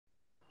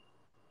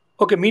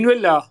Okay,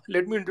 meanwhile,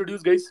 let me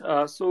introduce, guys.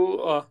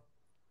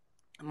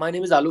 My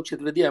name is Alok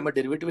Chaturvedi. I'm a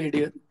derivative head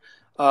here.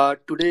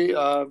 Today,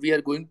 we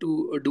are going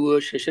to do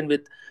a session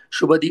with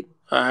Shubhadip,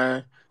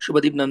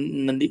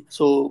 Nandi.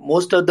 So,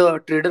 most of the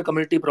trader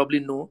community probably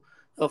know.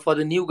 For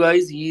the new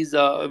guys, he's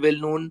a well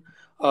known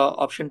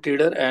option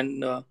trader,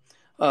 and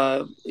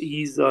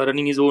he's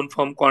running his own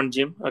firm, Quant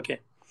Gym. Okay,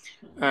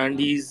 and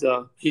he's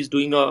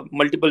doing a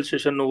multiple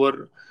session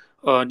over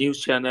news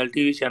channel,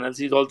 TV channels.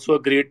 He's also a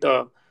great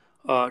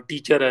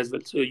teacher as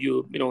well. So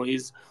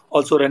he's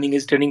also running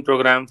his training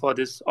program for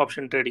this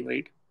option trading,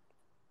 right?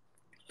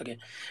 Okay,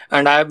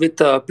 and I have with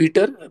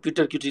Peter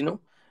Cutino,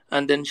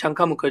 and then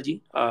Shankha Mukherjee.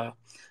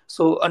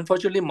 So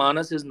unfortunately,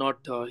 Manas is not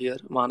here.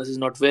 Manas is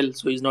not well,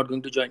 so he's not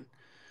going to join.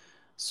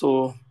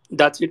 So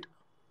that's it.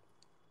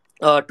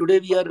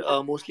 Today we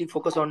are mostly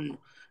focused on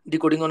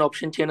decoding on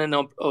option chain and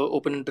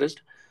open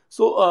interest.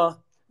 So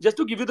just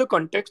to give you the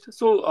context,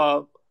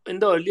 so in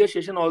the earlier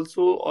session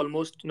also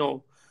almost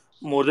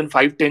more than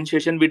 5-10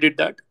 session we did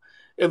that.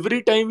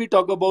 Every time we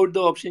talk about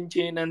the option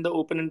chain and the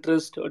open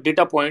interest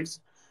data points,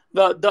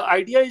 the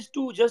idea is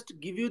to just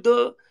give you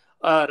the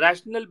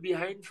rationale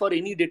behind for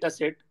any data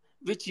set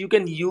which you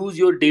can use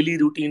your daily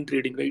routine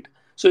trading, right?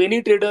 So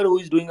any trader who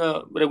is doing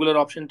a regular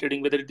option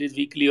trading, whether it is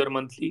weekly or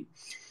monthly,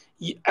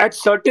 at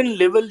certain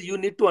level you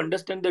need to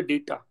understand the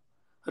data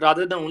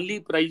rather than only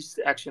price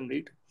action,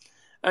 right?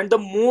 And the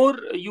more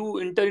you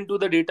enter into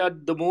the data,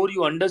 the more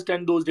you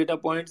understand those data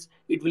points,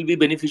 it will be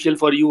beneficial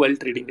for you while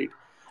trading, right?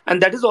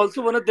 And that is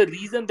also one of the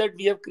reason that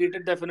we have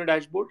created the FNO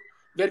dashboard,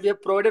 where we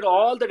have provided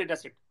all the data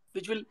set,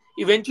 which will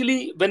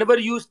eventually, whenever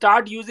you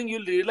start using,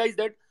 you'll realize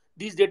that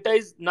this data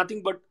is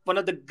nothing but one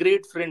of the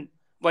great friend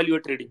while you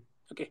are trading.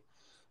 Okay,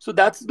 so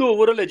that's the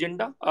overall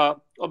agenda.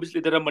 Obviously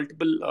there are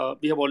multiple,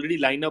 we have already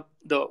lined up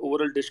the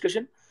overall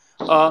discussion,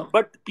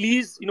 but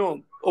please,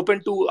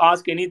 open to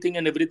ask anything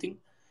and everything.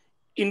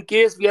 In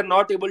case we are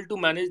not able to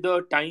manage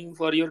the time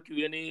for your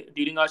Q&A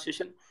during our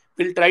session,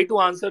 we'll try to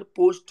answer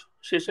post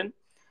session,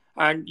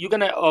 and you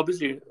can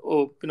obviously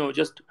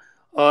just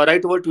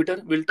write over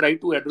Twitter. We'll try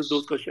to address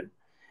those questions,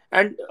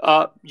 and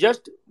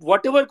just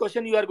whatever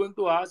question you are going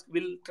to ask,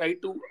 we'll try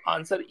to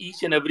answer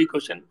each and every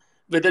question,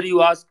 whether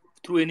you ask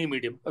through any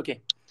medium.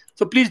 Okay,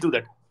 so please do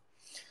that.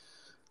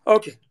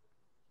 Okay,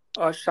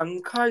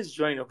 Shankha is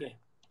joined. Okay,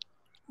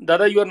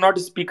 Dada, you are not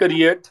a speaker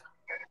yet.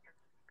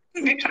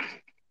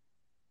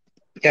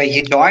 Yeah,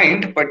 he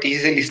joined, but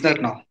he's a listener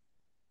now.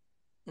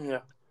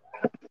 Yeah.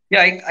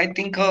 Yeah, I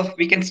think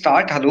we can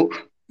start, Alok,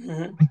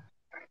 Hmm.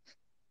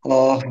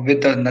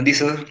 with Nandi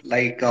sir.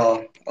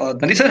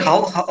 Nandi sir,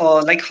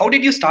 how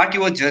did you start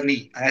your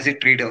journey as a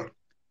trader?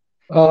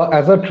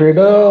 As a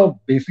trader,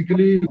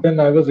 basically, when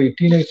I was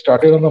 18, I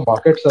started on the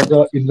markets as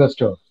an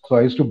investor. So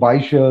I used to buy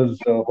shares,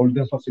 hold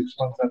them for 6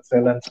 months, and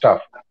sell and stuff.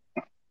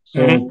 Hmm.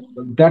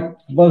 So that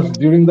was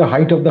during the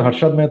height of the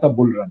Harshad Mehta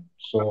bull run.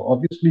 So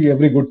obviously,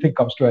 every good thing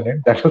comes to an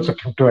end. That also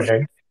came to an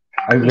end.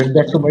 I went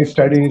back to my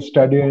studies,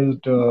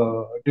 studied,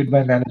 did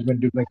my management,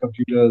 did my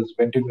computers,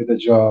 went in with a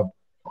job,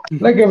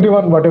 like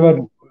everyone, whatever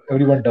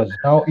everyone does.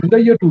 Now, in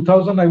the year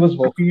 2000, I was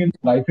working in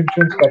Life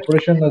Insurance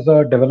Corporation as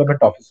a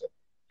development officer.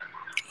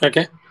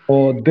 Okay.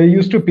 So they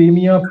used to pay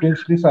me a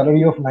princely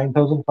salary of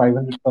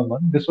 9,500 per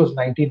month. This was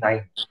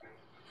 99.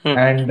 Hmm.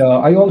 And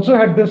I also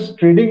had this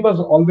trading was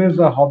always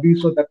a hobby,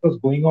 so that was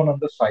going on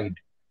the side.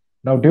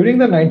 Now, during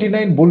the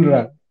 99 bull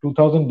run,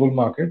 2000 bull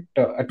market,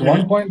 at Hmm.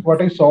 one point,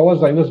 what I saw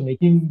was I was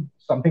making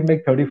something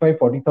like 35,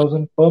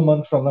 40,000 per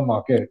month from the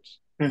markets,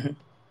 Hmm.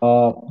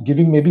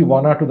 giving maybe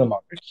 1 hour to the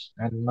markets.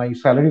 And my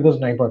salary was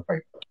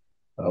 9.5,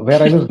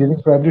 where I was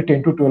giving probably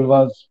 10 to 12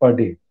 hours per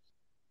day.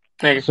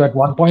 Okay. So at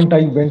one point,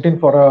 I went in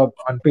for a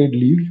unpaid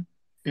leave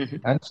Hmm.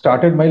 and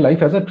started my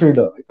life as a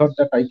trader. I thought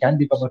that I can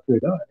become a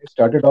trader, and I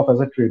started off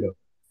as a trader.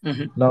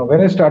 Hmm. Now, when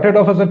I started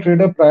off as a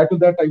trader, prior to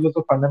that, I was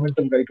a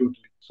fundamental guy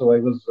totally. So I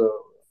was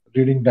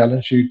reading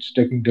balance sheets,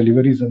 taking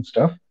deliveries and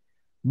stuff.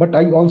 But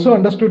I also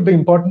understood the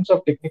importance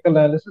of technical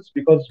analysis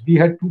because we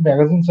had two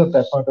magazines at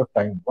that point of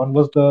time. One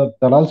was the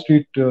Dalal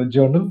Street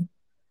Journal,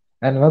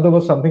 and another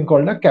was something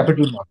called a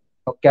Capital Market.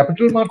 Now,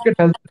 Capital Market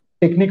has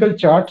technical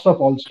charts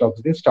of all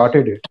stocks. They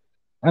started it,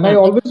 and I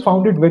always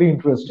found it very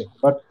interesting.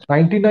 But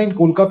 99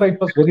 Kolkata, it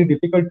was very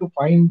difficult to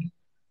find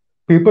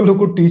people who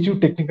could teach you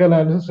technical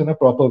analysis in a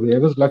proper way. I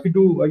was lucky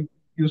to I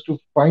used to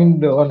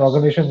find an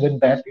organization in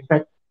that. In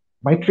fact,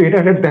 my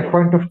trader at that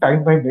point of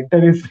time, my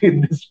mentor is in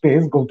this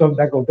space, Gautam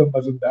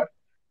Mazumdar.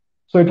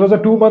 So it was a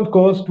 2 month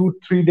course,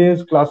 3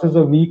 days classes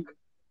a week.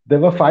 There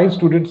were five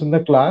students in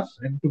the class,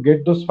 and to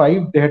get those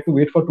five, they had to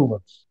wait for 2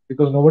 months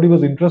because nobody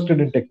was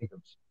interested in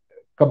technicals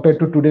compared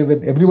to today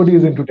when everybody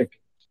is into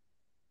technicals.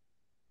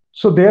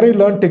 So there I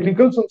learned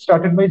technicals and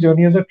started my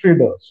journey as a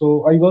trader.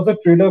 So I was a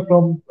trader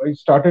from I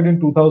started in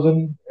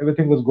 2000.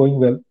 Everything was going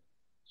well.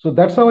 So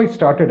that's how I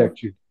started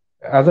actually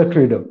as a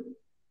trader.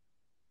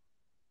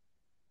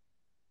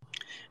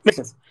 Makes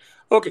sense.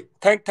 Okay.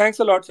 Thanks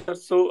a lot, sir.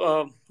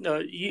 So,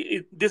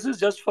 this is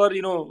just for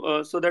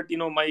so that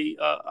my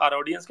our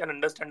audience can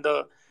understand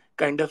the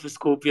kind of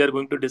scope we are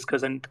going to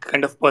discuss and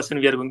kind of person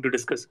we are going to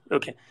discuss.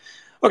 Okay.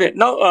 Okay.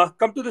 Now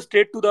come to the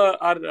straight to the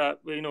our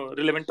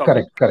relevant topic.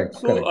 Correct, correct,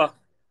 So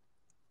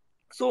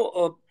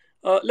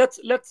correct.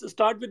 let's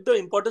start with the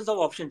importance of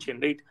option chain,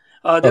 right?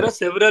 There are Okay.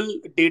 several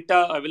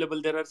data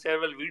available, there are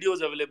several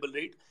videos available,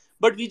 right?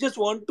 But we just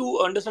want to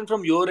understand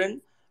from your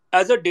end,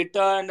 as a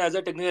data and as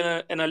a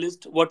technical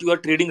analyst, what you are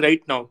trading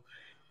right now.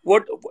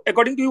 What,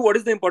 according to you, what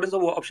is the importance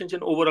of option chain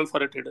overall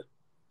for a trader?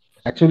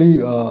 Actually,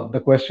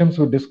 the questions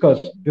we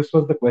discussed, this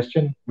was the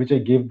question which I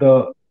gave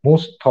the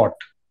most thought.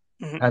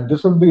 Hmm. And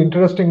this will be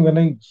interesting when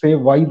I say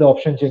why the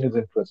option chain is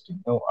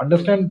interesting. Now, Hmm.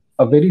 understand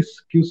a very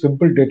few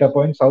simple data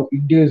points how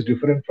India is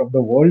different from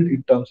the world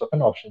in terms of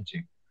an option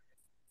chain.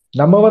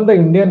 Number one, the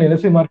Indian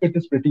NSE market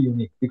is pretty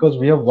unique because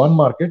we have one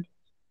market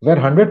where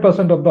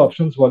 100% of the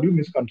options volume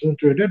is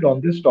concentrated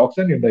on the stocks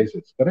and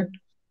indices, correct?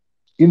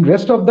 In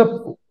rest of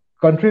the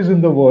countries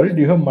in the world,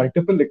 you have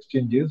multiple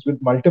exchanges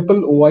with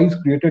multiple OIs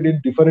created in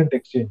different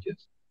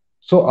exchanges.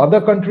 So other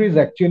countries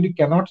actually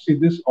cannot see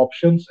these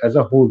options as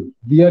a whole.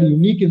 We are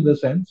unique in the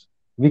sense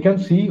we can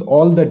see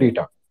all the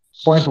data.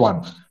 Point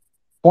one.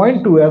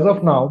 Point two, as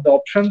of now, the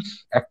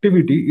options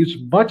activity is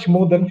much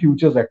more than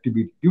futures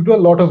activity due to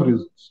a lot of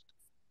reasons.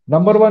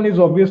 Number one is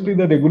obviously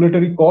the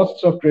regulatory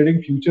costs of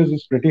trading futures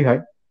is pretty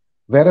high,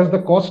 whereas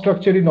the cost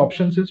structure in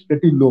options is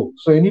pretty low.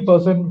 So any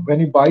person, when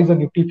he buys a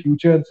Nifty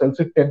future and sells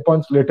it 10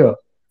 points later,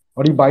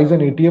 or he buys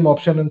an ATM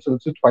option and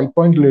sells it 5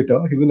 points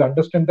later, he will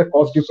understand the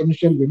cost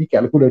differential when he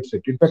calculates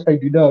it. In fact, I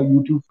did a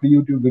free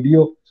YouTube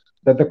video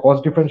that the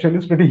cost differential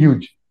is pretty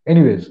huge.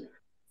 Anyways,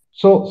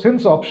 so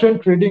since option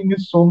trading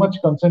is so much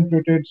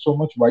concentrated, so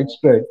much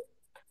widespread,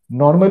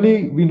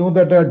 normally we know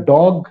that a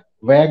dog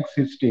wags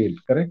his tail,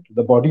 correct?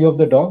 The body of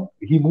the dog,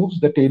 he moves,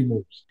 the tail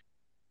moves.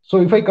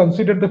 So if I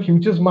consider the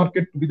futures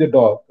market to be the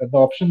dog and the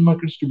option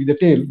markets to be the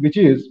tail, which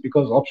is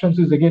because options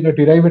is again a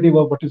derivative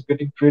of what is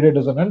getting traded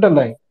as an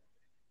underlying,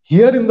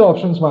 here in the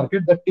options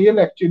market, the tail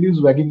actually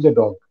is wagging the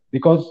dog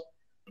because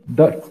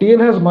the tail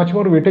has much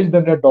more weightage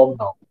than the dog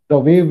now, the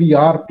way we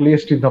are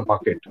placed in the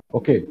market.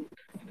 Okay.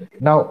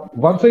 Now,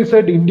 once I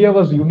said India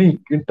was unique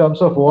in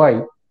terms of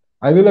OI,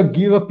 I will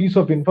give a piece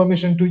of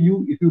information to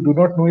you. If you do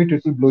not know it,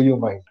 it will blow your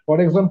mind.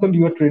 For example,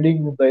 you are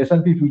trading the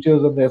S&P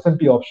futures and the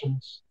S&P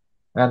options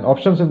and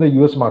options in the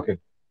US market.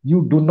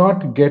 You do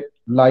not get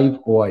live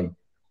OI.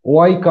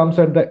 OI comes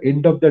at the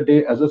end of the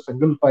day as a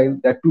single file,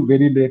 that too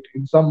very late,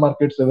 in some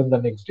markets even the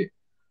next day.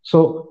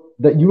 So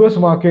the US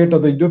market or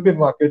the European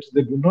markets,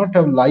 they do not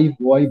have live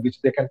OI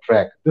which they can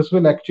track. This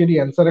will actually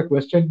answer a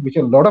question which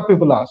a lot of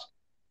people ask,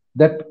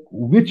 that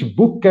which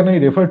book can I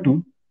refer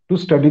to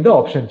study the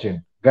option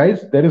chain?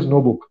 Guys, there is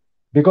no book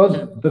because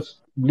Hmm. the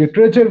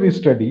literature we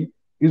study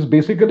is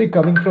basically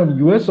coming from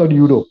US or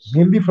Europe,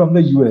 mainly from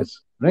the US,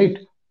 right?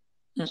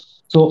 Hmm.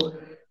 So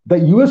the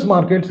US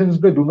market, since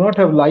they do not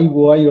have live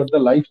OI or the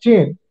live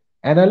chain,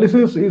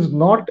 analysis is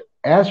not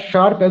as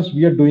sharp as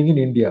we are doing in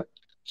India.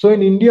 So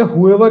in India,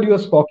 whoever you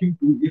are talking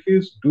to, if he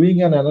is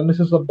doing an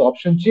analysis of the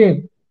option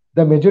chain,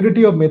 the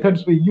majority of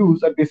methods we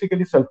use are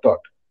basically self-taught.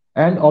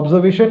 And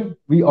observation,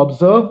 we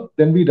observe,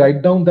 then we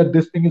write down that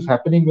this thing is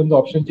happening when the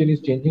option chain is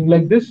changing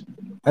like this.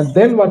 And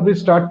then what we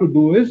start to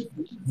do is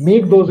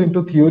make those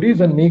into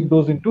theories and make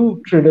those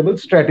into tradable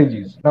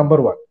strategies.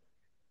 Number one.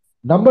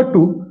 Number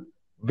two,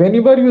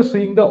 whenever you're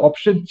seeing the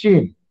option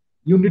chain,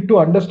 you need to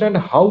understand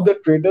how the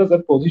traders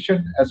are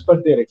positioned as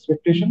per their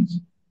expectations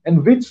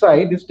and which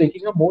side is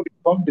taking a more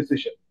informed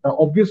decision. Now,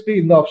 obviously,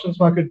 in the options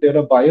market, there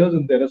are buyers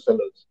and there are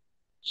sellers.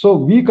 So,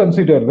 we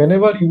consider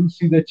whenever you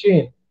see the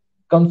chain,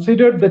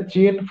 consider the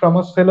chain from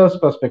a seller's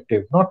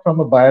perspective, not from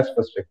a buyer's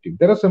perspective.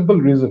 There are simple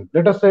reasons.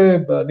 Let us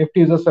say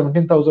Nifty is a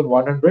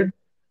 17,100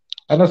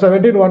 and a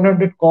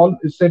 17,100 call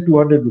is say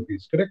 200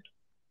 rupees, correct?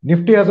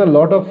 Nifty has a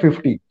lot of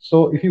 50.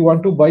 So if you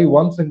want to buy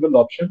one single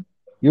option,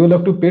 you will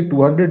have to pay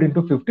 200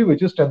 into 50,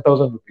 which is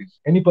 10,000 rupees.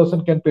 Any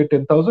person can pay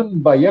 10,000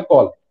 and buy a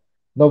call.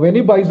 Now, when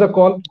he buys a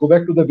call, go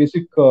back to the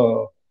basic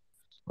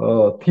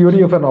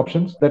theory of an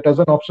options, that as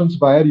an options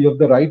buyer, you have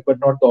the right but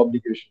not the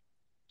obligation.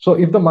 So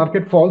if the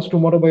market falls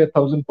tomorrow by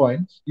 1,000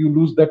 points, you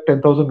lose that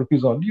 10,000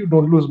 rupees only. You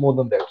don't lose more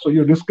than that. So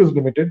your risk is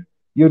limited.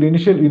 Your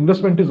initial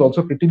investment is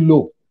also pretty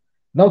low.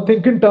 Now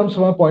think in terms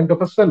from a point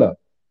of a seller.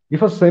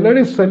 If a seller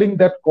is selling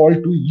that call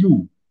to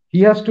you, he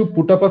has to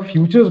put up a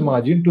futures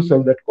margin to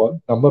sell that call.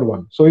 Number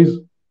one. So his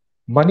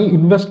money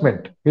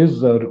investment,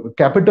 his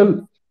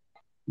capital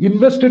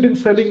invested in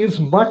selling is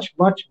much,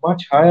 much,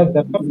 much higher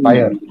than a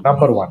buyer.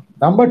 Number one.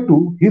 Number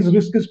two, his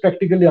risk is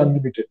practically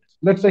unlimited.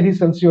 Let's say he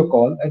sells you a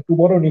call and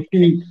tomorrow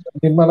Nifty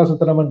Nirmala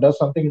Sitharaman does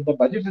something in the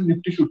budget and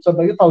Nifty shoots up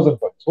by 1,000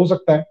 points. हो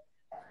सकता है,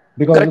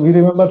 because Correct. we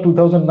remember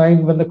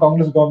 2009 when the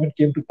Congress government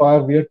came to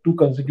power, we had two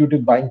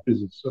consecutive buying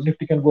freezes. So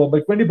Nifty can go up by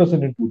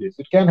 20% in 2 days.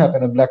 It can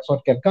happen. A black swan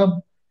can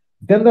come.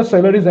 Then the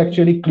seller is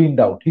actually cleaned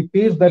out. He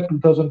pays that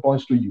 2,000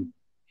 points to you.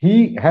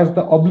 He has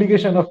the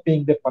obligation of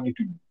paying that money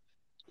to you.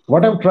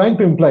 What I'm trying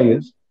to imply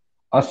is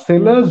a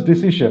seller's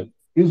decision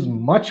is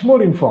much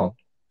more informed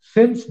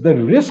since the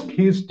risk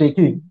he is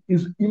taking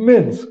is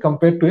immense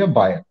compared to a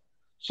buyer.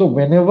 So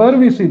whenever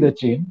we see the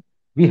chain,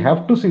 We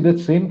have to see the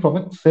same from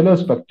a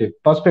seller's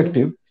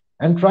perspective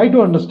and try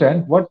to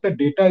understand what the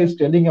data is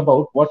telling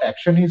about what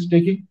action he is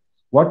taking,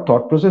 what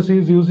thought process he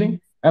is using,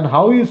 and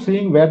how he is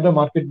seeing where the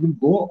market will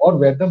go or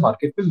where the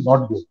market will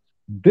not go.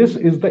 This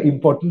is the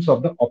importance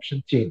of the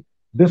option chain.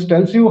 This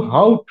tells you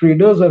how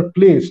traders are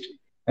placed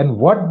and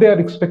what they are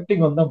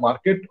expecting on the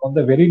market on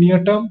the very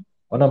near term,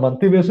 on a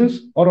monthly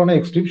basis, or on an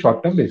extreme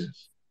short term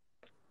basis.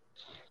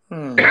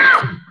 Hmm.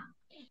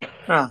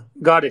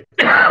 Got it.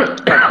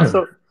 Got it.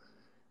 So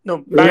no,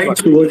 bad Right, one.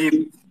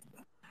 Subhadip.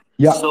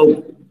 Yeah.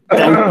 So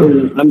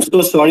thank. I'm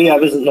so sorry I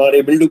was not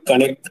able to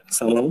connect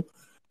somehow.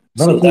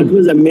 No, no, So that cool.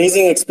 was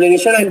amazing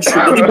explanation. And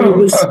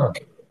Shubhadip,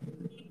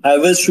 I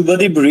was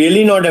Shubhadip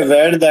really not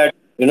aware that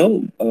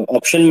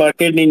option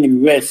market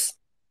in US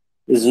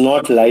is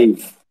not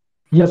live.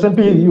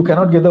 S&P, you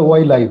cannot get the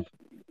OI live.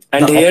 The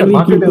And here option we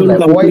market keep is on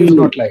live. OI is complaining.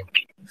 not live.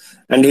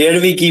 And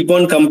here we keep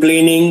on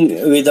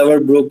complaining with our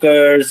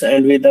brokers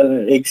and with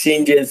our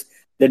exchanges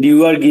that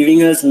you are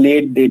giving us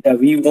late data.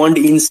 We want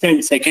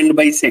instant second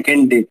by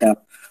second data.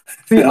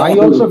 See, I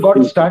All also of got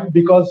it. stunned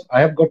because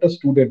I have got a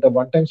student, a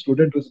one-time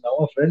student who is now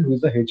a friend who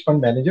is a hedge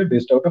fund manager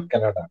based out of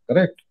Canada.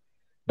 Correct.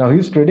 Now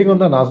he's trading on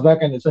the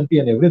Nasdaq and S&P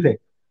and everything.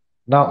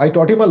 Now I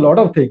taught him a lot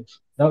of things.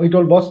 Now he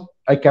told boss,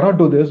 I cannot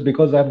do this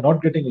because I'm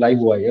not getting live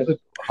OI. I said,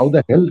 how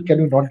the hell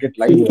can you not get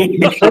live OI?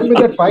 You send me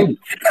that file.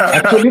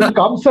 Actually, it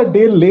comes a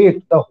day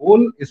late. The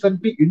whole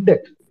S&P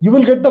index. You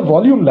will get the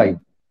volume live.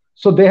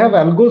 So they have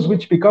algos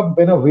which pick up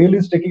when a whale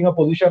is taking a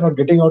position or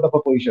getting out of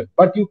a position.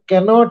 But you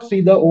cannot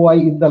see the OI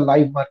in the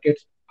live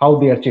markets, how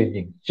they are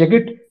changing. Check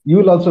it. You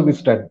will also be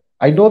stunned.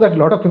 I know that a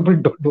lot of people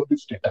don't know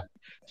this data.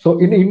 So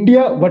in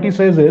India, what he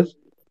says is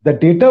the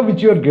data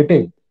which you are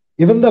getting,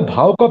 even the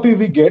Bhav copy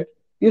we get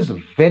is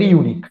very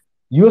unique.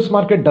 US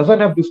market doesn't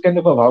have this kind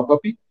of a Bhav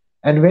copy.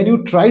 And when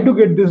you try to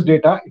get this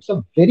data, it's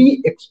a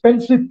very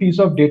expensive piece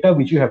of data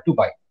which you have to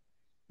buy.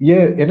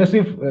 Yeah,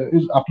 NSE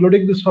is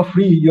uploading this for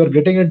free. You're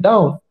getting it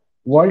down.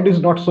 World is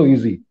not so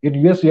easy. In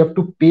US, you have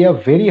to pay a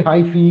very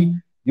high fee.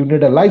 You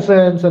need a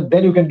license, and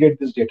then you can get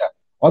this data.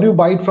 Or you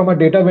buy it from a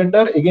data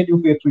vendor. Again,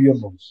 you pay through your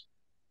nose.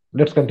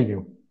 Let's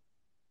continue.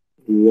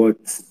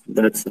 What?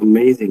 That's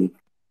amazing.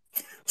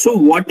 So,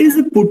 what is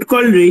the put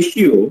call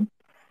ratio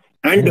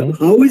and Mhm.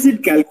 how is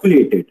it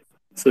calculated?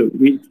 So,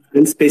 and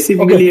Okay.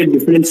 specifically at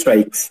different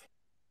strikes.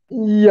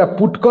 Yeah,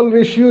 put call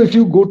ratio. If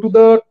you go to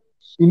the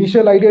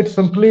initial idea, it's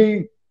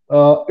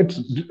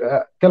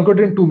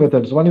calculated in two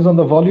methods. One is on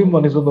the volume,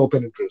 one is on the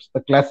open interest.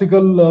 The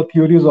classical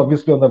theory is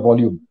obviously on the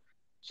volume.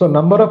 So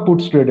number of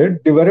puts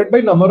traded divided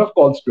by number of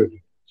calls traded.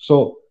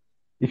 So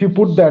if you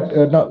put that,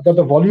 now that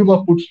the volume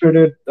of puts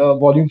traded,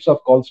 volumes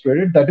of calls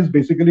traded, that is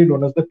basically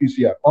known as the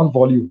PCR on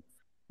volume.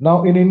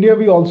 Now in India,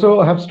 we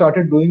also have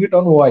started doing it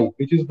on OI,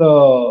 which is the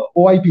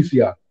OI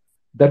PCR.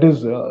 That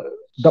is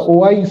the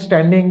OI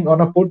standing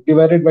on a put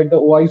divided by the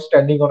OI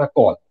standing on a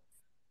call.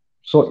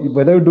 So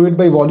whether you do it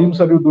by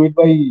volumes or you do it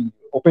by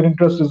open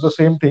interest is the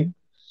same thing.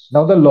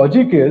 Now the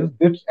logic is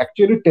it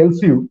actually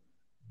tells you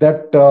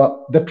that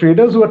the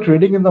traders who are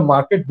trading in the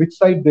market, which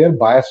side they are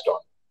biased on.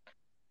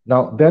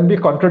 Now there'll be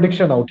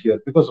contradiction out here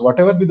because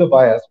whatever be the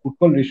bias, put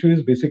call ratio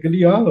is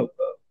basically a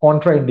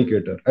contra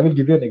indicator. I will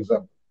give you an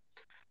example.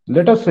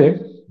 Let us say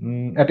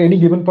at any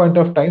given point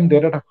of time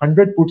there are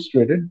 100 puts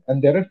traded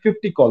and there are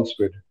 50 calls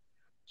traded.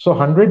 So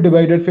 100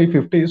 divided by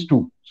 50 is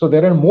 2. So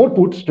there are more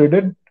puts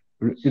traded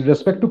in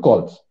respect to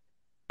calls.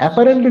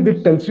 Apparently,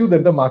 this tells you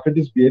that the market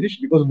is bearish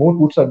because more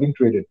puts are being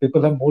traded.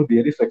 People have more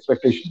bearish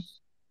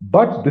expectations.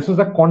 But this is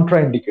a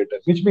contra indicator,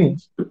 which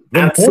means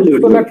when more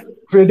people Absolutely. are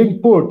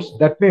trading puts,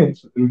 that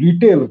means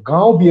retail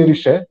गांव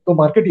bearish है, तो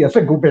market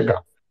ऐसे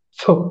घूमेगा.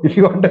 So if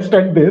you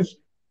understand this,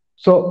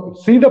 so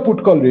see the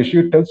put call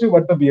ratio, it tells you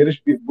what the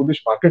bearish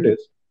bullish market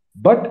is,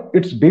 but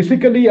it's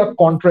basically a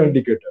contra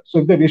indicator. So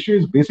if the ratio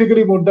is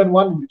basically more than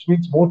one, which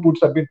means more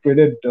puts have been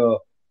traded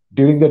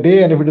during the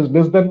day, and if it is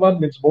less than one,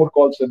 means more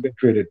calls have been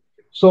traded.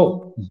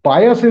 So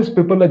bias is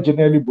people are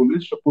generally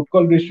bullish. So put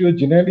call ratio,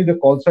 generally the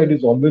call side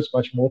is always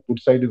much more, put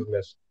side is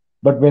less.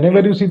 But whenever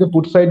you see the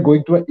put side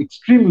going to an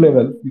extreme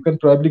level, you can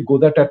probably go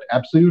that at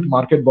absolute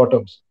market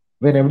bottoms.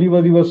 When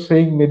everybody was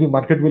saying maybe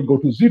market will go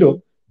to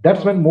zero,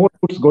 that's when more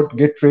puts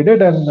get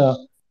traded, and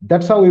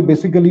that's how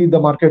basically the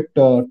market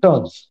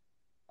turns.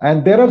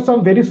 And there are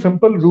some very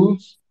simple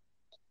rules.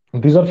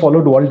 These are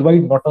followed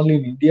worldwide, not only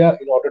in India,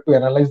 in order to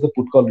analyze the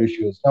put call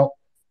ratios. Now,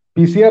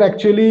 PCR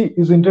actually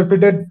is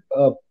interpreted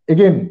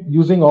again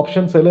using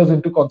option sellers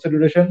into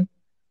consideration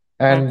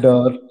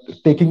and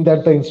taking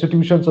that the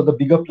institutions or the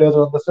bigger players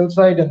are on the sell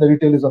side and the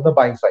retail is on the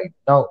buying side.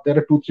 Now, there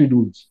are two, three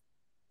rules.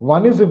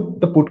 One is if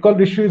the put call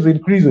ratio is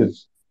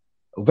increases,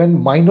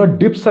 when minor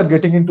dips are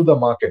getting into the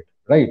market,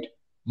 right?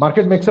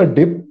 Market makes a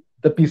dip,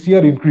 the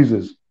PCR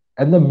increases,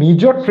 and the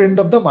major trend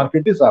of the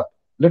market is up.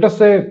 Let us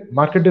say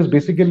market is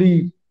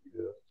basically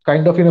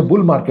kind of in a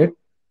bull market,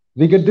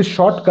 we get this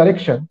short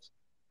correction,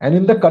 and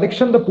in the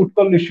correction, the put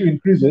call ratio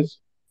increases,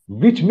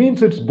 which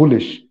means it's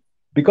bullish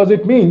because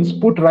it means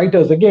put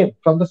writers, again,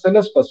 from the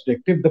seller's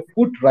perspective, the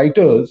put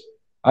writers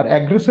are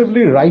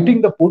aggressively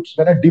writing the puts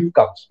when a dip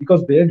comes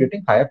because they are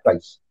getting higher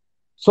price.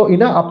 So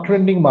in a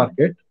uptrending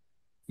market,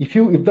 if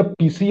the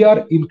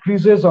PCR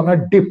increases on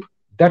a dip,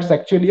 that's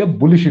actually a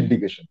bullish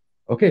indication.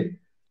 Okay.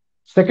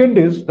 Second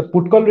is the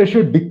put call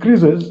ratio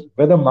decreases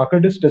where the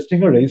market is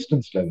testing a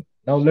resistance level.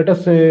 Now let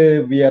us say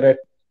we are at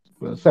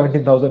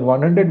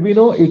 17,100. We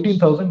know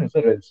 18,000 is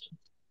a resistance.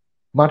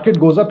 Market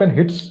goes up and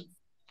hits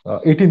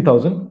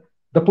 18,000.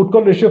 The put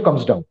call ratio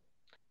comes down.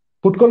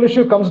 Put call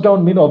ratio comes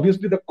down mean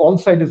obviously the call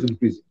side is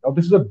increasing. Now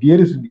this is a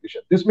bearish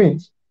indication. This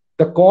means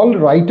the call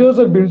writers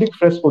are building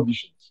fresh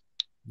positions.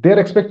 They are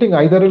expecting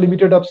either a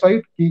limited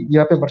upside कि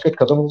यहाँ पे market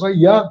खत्म होगा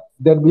या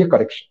there will be a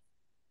correction.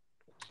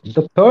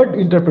 The third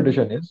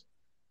interpretation is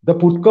the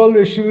put call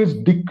ratio is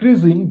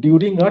decreasing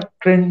during a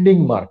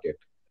trending market.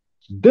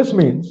 This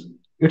means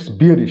it's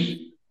bearish.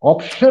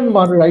 Option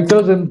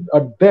writers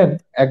are then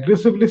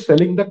aggressively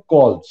selling the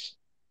calls.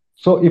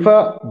 So if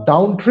a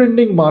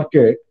downtrending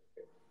market,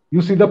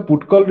 you see the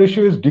put call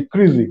ratio is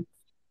decreasing,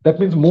 that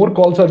means more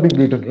calls are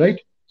being written, right?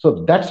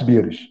 So that's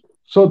bearish.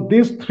 So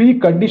these three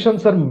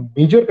conditions are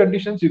major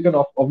conditions. You can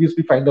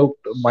obviously find out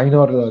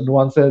minor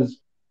nuances,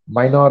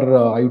 minor,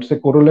 I would say,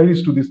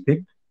 corollaries to this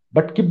thing.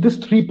 But keep these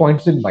 3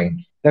 points in mind.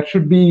 That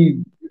should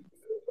be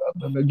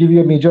give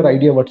you a major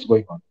idea what's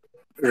going on.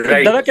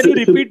 Right. Dada, can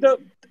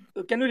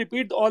you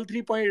repeat all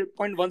 3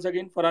 point once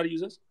again for our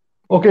users?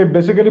 Okay,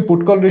 basically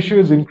put call ratio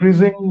is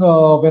increasing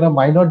when a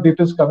minor dip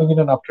is coming in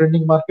an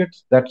uptrending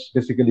markets. That's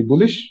basically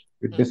bullish.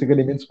 It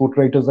basically means put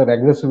writers are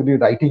aggressively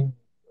writing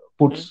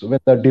puts when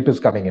the dip is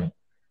coming in.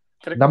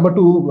 Correct. Number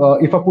two,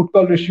 if a put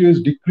call ratio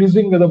is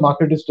decreasing when the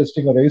market is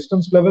testing a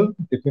resistance level,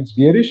 it means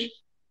bearish.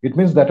 It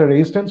means that a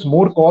resistance,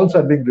 more calls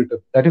are being written.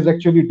 That is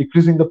actually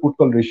decreasing the put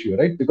call ratio,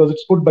 right? Because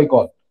it's put by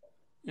call.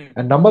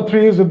 And number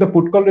three is if the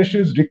put call ratio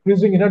is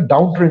decreasing in a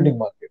downtrending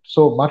market.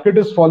 So market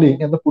is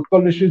falling and the put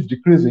call ratio is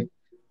decreasing,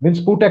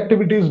 means put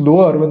activity is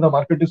lower when the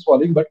market is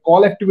falling, but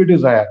call activity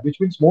is higher, which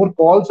means more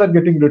calls are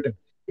getting written.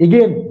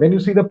 Again, when you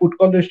see the put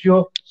call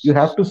ratio, you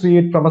have to see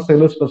it from a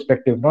seller's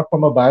perspective, not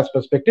from a buyer's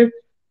perspective.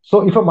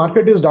 So if a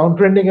market is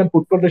downtrending and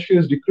put call ratio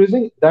is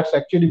decreasing, that's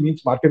actually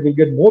means market will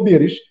get more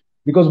bearish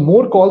because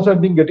more calls are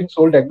being getting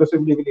sold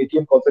aggressively, even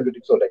ATM calls are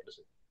getting sold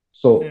aggressively.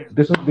 So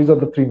these are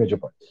the three major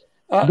points.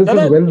 This is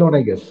Dada, well known,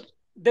 I guess.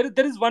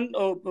 there is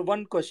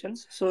one question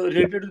so Yeah.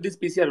 related to this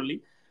PCR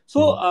only.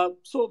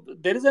 So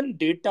there is an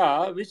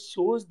data which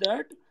shows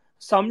that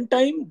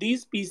sometime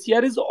these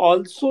PCR is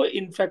also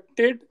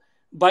infected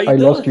by I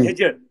the lost you.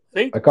 hedger,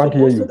 right? I So can't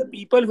hear most of you. the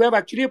people who have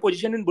actually a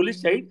position in bullish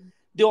side,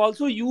 they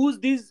also use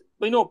these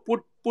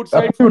put Could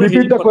side you for the repeat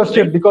hedging the purpose,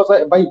 question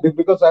right?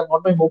 because I'm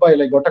on my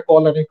mobile. I got a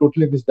call and I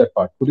totally missed that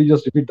part. Could you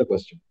just repeat the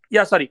question?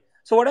 Yeah, sorry.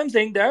 So what I'm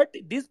saying that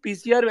this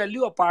PCR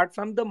value, apart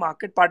from the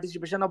market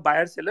participation of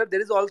buyer seller,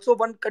 there is also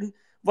one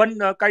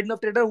kind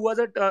of trader who has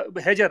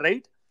a hedger,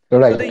 right? So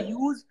they Right.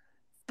 use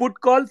put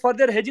call for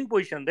their hedging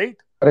position, right?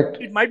 Correct.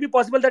 It might be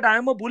possible that I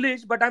am a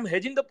bullish, but I'm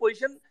hedging the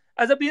position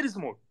as a bearish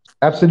mode.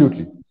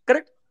 Absolutely.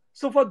 Correct.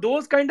 So for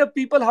those kind of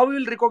people, how we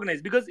will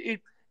recognize? Because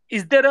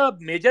is there a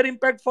major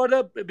impact for the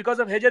because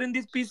of hedger in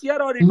this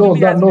PCR, or it will No,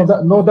 be as it is?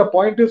 the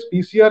point is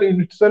PCR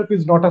in itself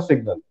is not a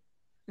signal.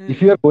 If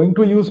Hmm. you are going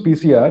to use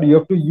PCR, you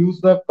have to use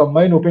the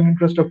combined open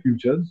interest of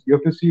futures. You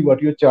have to see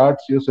what your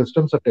charts, your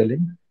systems are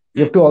telling.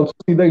 You have to also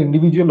see the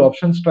individual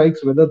option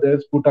strikes, whether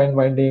there's put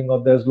unwinding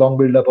or there's long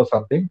build-up or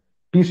something.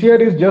 PCR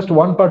is just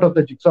one part of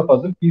the jigsaw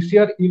puzzle.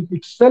 PCR in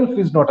itself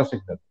is not a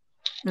signal.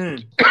 Hmm.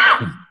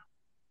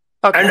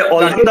 Okay, And got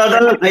also, it.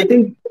 Dada, I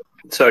think,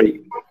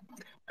 sorry.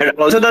 And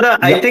also, Dada,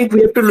 I Yeah. think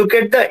we have to look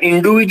at the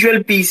individual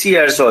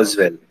PCRs as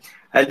well,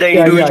 at the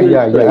individual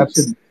Yeah. strikes.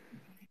 Absolutely.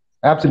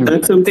 Absolutely.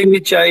 That's something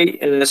which I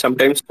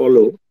sometimes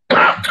follow.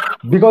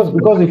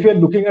 Because if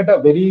you're looking at a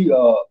very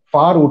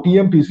far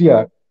OTM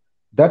PCR,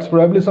 that's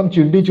probably some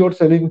chindi chort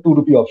selling 2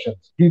 rupee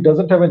options. He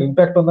doesn't have an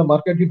impact on the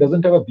market. He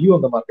doesn't have a view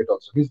on the market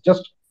also.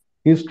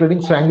 He's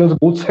trading strangles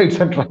both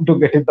sides and trying to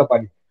get in the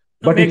money.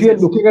 No, But if makes you're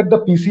sense. looking at the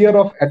PCR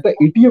of at the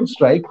ATM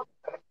strike,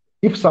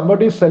 if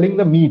somebody is selling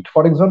the meat,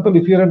 for example,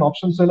 if you're an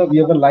option seller, we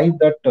have a line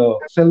that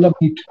sell the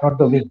meat, not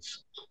the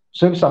wings.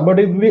 So if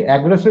somebody is really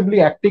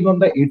aggressively acting on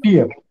the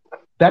ATM,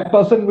 that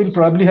person will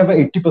probably have a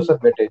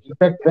 80% weightage. In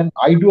fact, when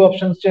I do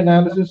options chain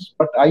analysis,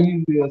 what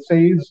I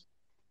say is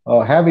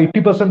have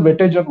 80%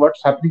 weightage on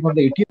what's happening on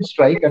the ATM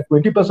strike and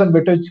 20%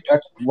 weightage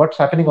at what's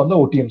happening on the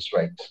OTM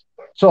strikes.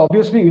 So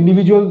obviously,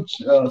 individual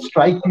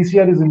strike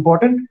PCR is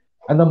important,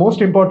 and the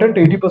most important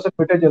 80%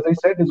 weightage, as I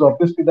said, is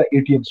obviously the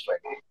ATM strike.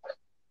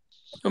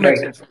 No,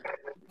 makes Right. sense.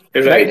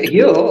 Right. Right.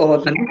 Here,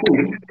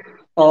 Nandi,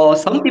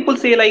 some people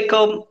say like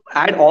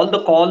add all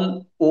the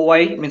call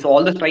OI means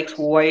all the strikes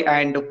OI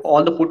and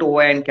all the put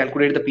OI and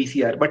calculate the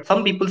PCR. But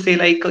some people say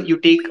like you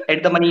take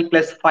at the money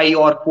plus 5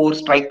 or 4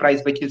 strike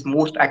price which is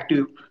most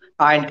active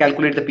and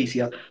calculate the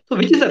PCR. So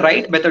which is the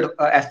right method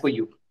as per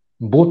you?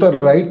 Both are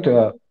right.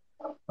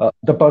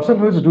 The person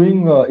who is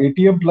doing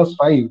ATM plus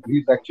 5,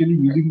 he's actually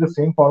using the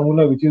same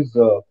formula which is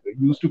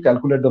used to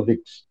calculate the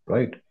VIX,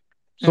 right?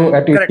 So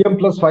at Correct. ATM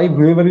plus 5,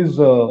 whoever is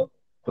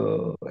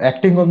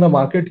acting on the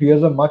market, he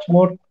has a much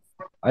more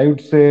I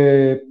would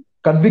say,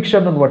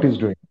 conviction on what he's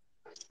doing.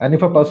 And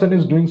if a person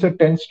is doing, say,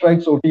 10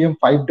 strikes OTM,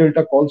 5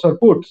 delta calls or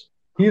puts,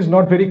 he is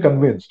not very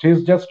convinced.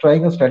 He's just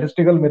trying a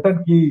statistical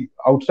method. He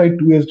outside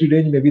 2 SD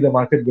range, maybe the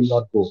market will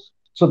not go.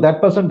 So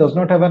that person does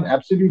not have an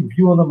absolute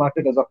view on the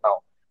market as of now.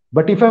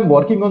 But if I'm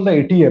working on the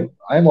ATM,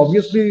 I'm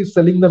obviously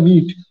selling the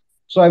meat.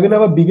 So I will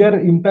have a bigger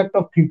impact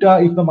of theta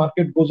if the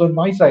market goes on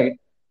my side.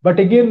 But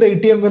again, the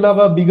ATM will have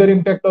a bigger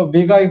impact of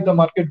vega if the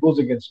market goes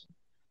against me.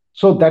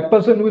 So that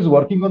person who is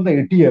working on the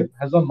ATM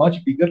has a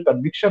much bigger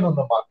conviction on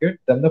the market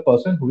than the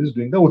person who is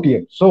doing the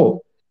OTM.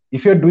 So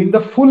if you're doing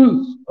the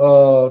full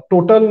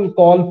total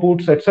call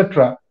puts,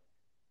 etc.,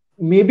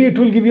 maybe it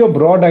will give you a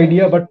broad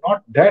idea, but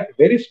not that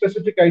very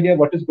specific idea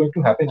what is going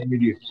to happen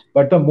immediately.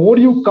 But the more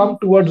you come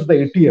towards the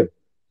ATM,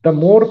 the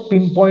more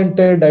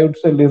pinpointed, I would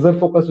say, laser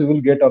focus you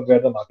will get on where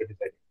the market is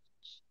heading.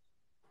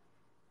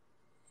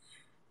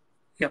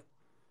 Yeah,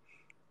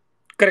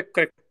 correct,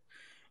 correct.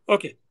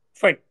 Okay,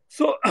 fine.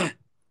 So,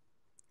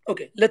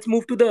 okay, let's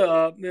move to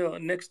the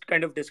next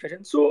kind of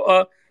discussion. So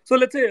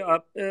let's say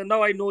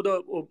now I know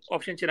the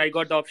option chain. I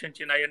got the option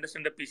chain. I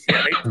understand the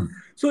PCI, right?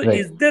 So, Right.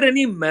 is there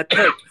any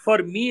method for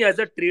me as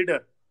a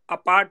trader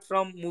apart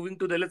from moving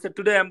to the, let's say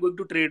today I'm going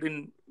to trade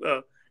in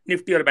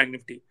Nifty or Bank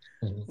Nifty?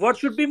 Mhm. What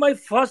should be my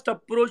first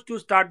approach to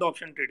start the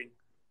option trading?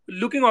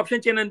 Looking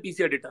option chain and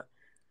PCI data.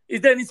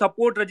 Is there any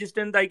support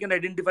resistance I can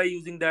identify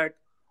using that,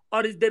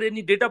 or is there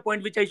any data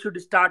point which I should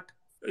start?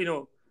 You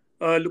know,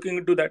 looking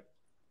into that.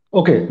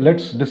 Okay,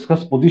 let's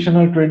discuss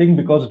positional trading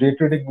because day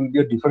trading will be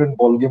a different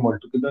ball game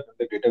altogether and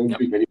the data will Yep.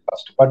 be very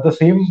fast. But the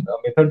same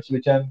methods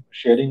which I'm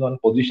sharing on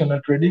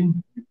positional trading,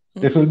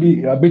 they Mhm. will be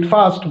a bit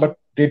fast, but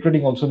day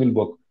trading also will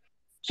work.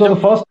 So the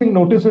Yep. first thing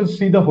notice is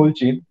see the whole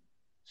chain,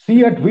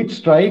 see at which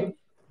strike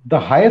the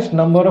highest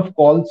number of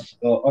calls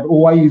or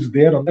OI is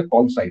there on the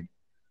call side.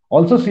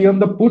 Also see on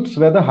the puts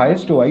where the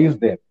highest OI is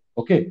there.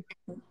 Okay,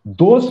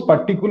 those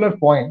particular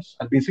points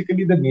are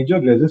basically the major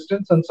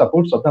resistance and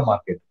supports of the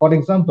market. For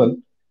example,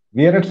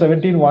 we are at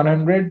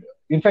 17,100.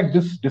 In fact,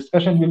 this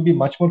discussion will be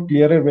much more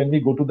clearer when we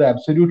go to the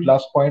absolute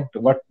last point,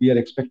 what we are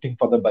expecting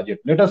for the budget.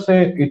 Let us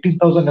say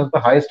 18,000 is the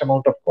highest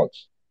amount of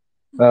calls,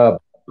 uh,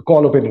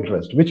 call open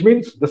interest, which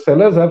means the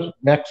sellers have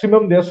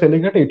maximum, they are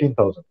selling at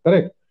 18,000,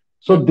 correct?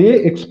 So Mm, they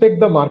expect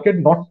the market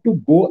not to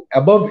go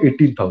above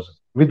 18,000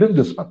 within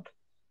this month.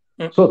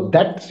 mm, So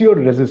that's your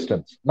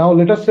resistance. Now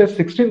let us say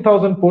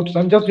 16,000 puts,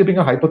 I'm just giving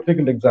a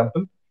hypothetical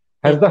example,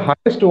 has mm, the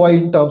highest OI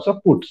in terms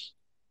of puts.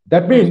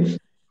 That mm, means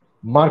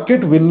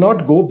market will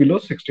not go below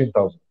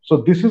 16,000. So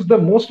this is the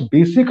most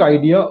basic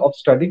idea of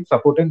studying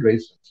support and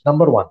resistance.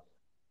 Number one.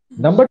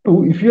 Number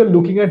two, if you are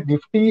looking at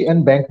Nifty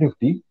and Bank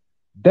Nifty,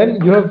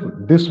 then you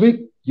have this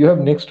week, you have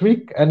next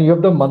week, and you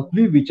have the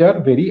monthly, which are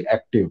very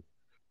active. mm,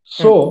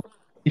 So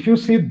if you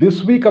see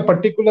this week a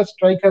particular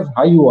strike has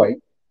high UI,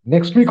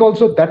 next week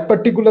also that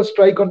particular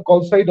strike on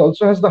call side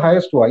also has the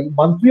highest UI,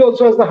 monthly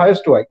also has the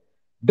highest UI,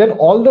 then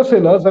all the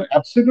sellers are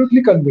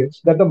absolutely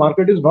convinced that the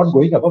market is not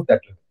going above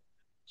that level.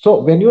 So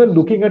when you are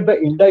looking at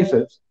the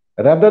indices,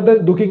 rather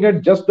than looking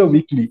at just the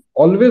weekly,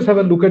 always have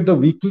a look at the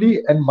weekly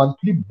and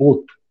monthly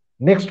both.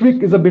 Next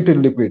week is a bit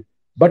illiquid.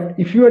 But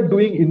if you are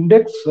doing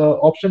index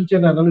option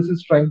chain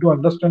analysis, trying to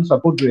understand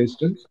support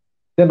resistance,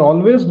 then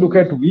always look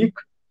at week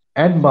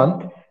and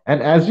month.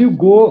 And as you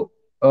go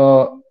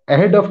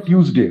ahead of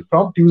Tuesday,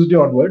 from Tuesday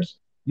onwards,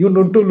 you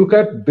need to look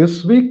at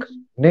this week,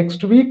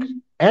 next week,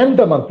 and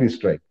the monthly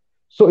strike.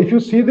 So if you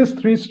see these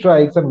three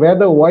strikes and where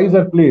the Ys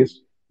are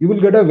placed, you will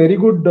get a very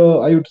good,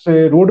 I would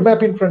say,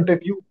 roadmap in front of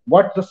you,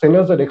 what the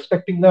sellers are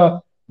expecting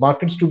the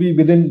markets to be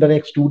within the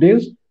next 2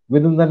 days,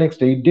 within the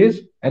next 8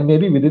 days, and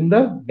maybe within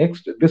the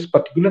next this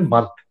particular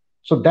month.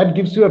 So that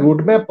gives you a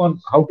roadmap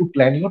on how to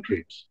plan your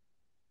trades.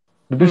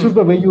 This is mm.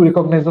 the way you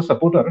recognize the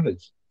support or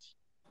resistance.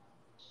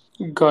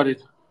 Got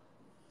it.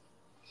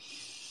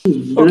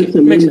 Okay, That's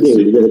makes sense.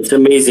 amazing. That's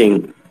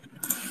amazing.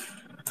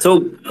 So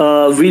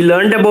we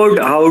learned about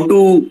how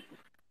to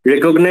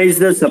recognize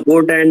the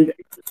support and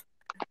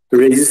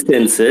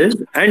resistances.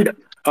 And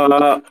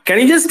can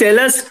you just tell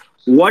us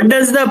what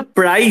does the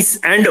price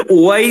and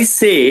OI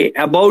say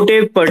about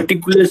a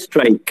particular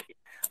strike?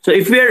 So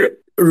if we are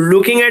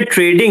looking at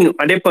trading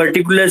at a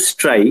particular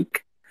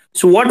strike,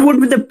 so what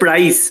would be the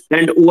price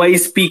and OI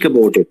speak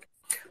about it?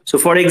 So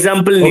for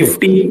example, Okay.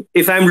 Nifty,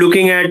 if I'm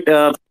looking at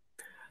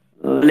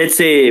let's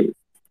say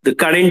the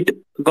current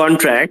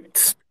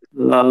contracts,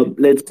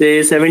 let's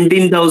say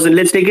 17,000,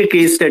 let's take a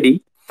case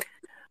study.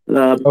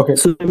 Okay.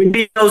 So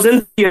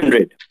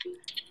 17,300.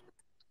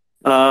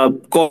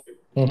 So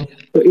Mhm.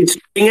 it's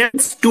trading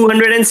at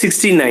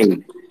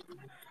 269.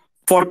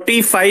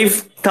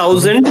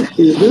 45,000 Mhm.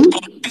 is the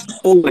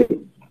OI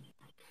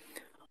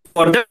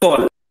for the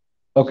call.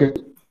 Okay.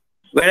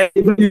 Whereas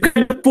if you look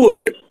at the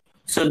put,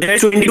 so there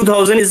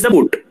 22,000 is the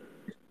put.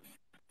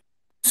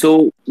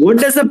 So what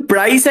does the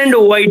price and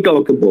OI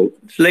talk about?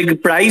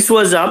 Like price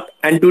was up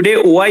and today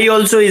OI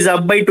also is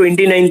up by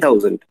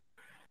 29,000.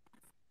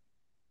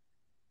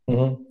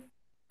 Mhm.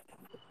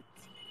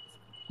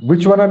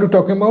 Which one are you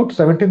talking about?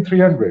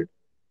 17,300.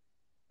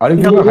 Are you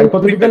giving a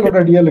hypothetical or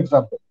a real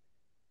example?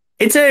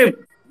 It's a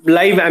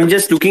live. I'm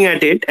just looking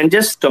at it and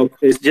just stop.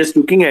 It's just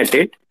looking at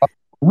it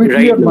Weekly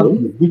right or now.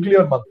 monthly? Weekly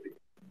or monthly?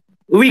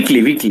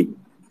 Weekly, weekly.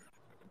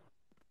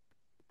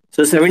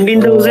 So Uh,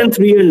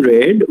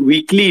 17,300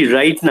 weekly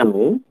right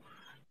now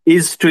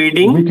is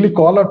trading Weekly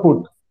call or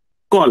put?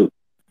 call.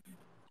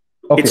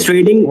 It's Okay,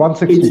 trading. It's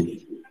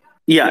 160.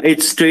 yeah.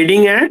 It's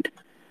trading at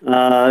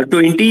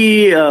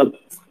 20.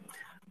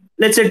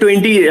 Let's say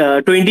 20.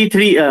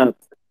 23.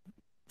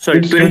 Sorry,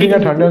 It's trading 20.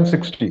 at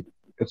 160.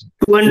 It's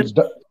 200.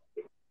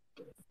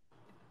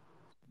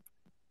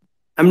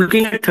 I'm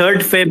looking at third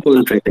Feb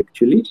contract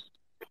actually.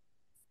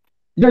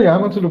 yeah.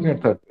 I'm also looking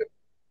at third.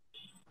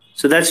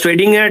 So that's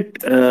trading at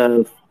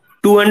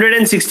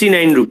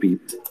 269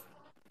 rupees.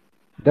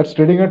 That's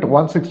trading at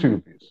 160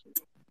 rupees.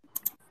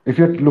 If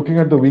you're looking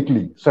at the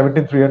weekly,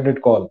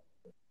 17300 call.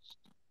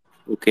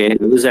 Okay,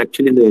 I was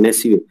actually in the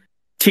NSU.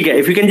 Okay,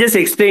 if you can just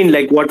explain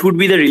like what would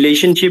be the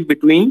relationship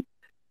between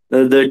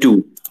the two,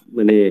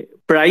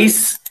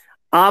 price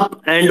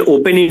up and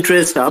open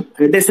interest up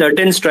at a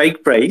certain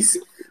strike price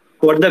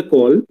for the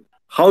call.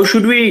 How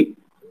should we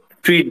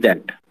treat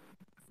that?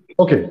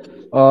 Okay.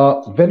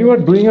 When you are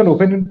doing an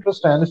open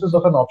interest analysis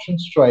of an option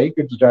strike,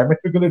 it's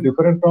dramatically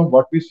different from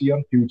what we see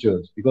on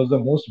futures because the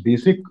most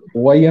basic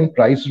OI and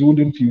price rule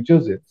in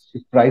futures is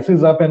if price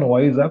is up and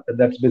OI is up,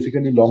 that's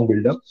basically long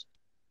build up.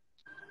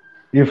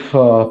 If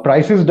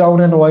price is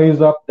down and OI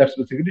is up, that's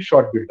basically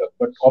short build up.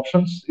 But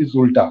options is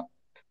ulta.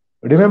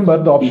 Remember,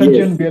 the option Yes.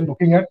 chain we are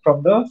looking at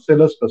from the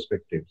seller's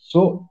perspective.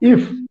 So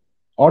if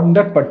on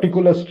that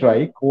particular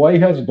strike, OI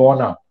has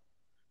gone up,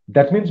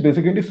 that means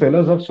basically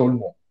sellers have sold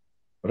more,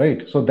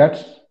 right? So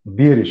that's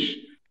bearish.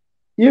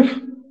 If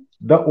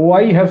the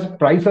OI has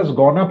price has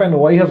gone up and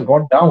OI has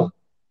gone down,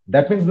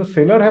 that means the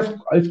seller has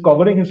is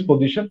covering his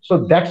position.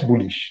 So that's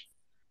bullish.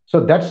 So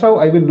that's how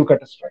I will look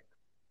at a strike.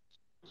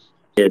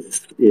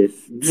 Yes, yes.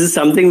 This is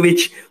something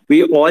which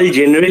we all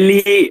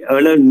generally,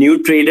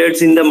 new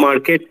traders in the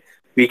market,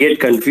 we get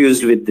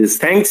confused with this.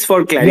 Thanks for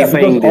Yeah, because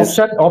clarifying this.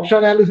 option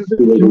analysis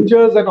in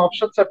futures and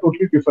options are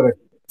totally different.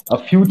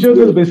 Futures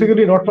is Yes.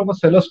 basically not from a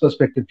seller's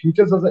perspective.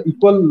 Futures has an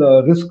equal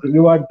risk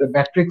reward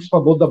matrix for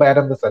both the buyer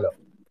and the seller.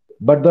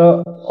 But the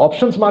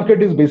options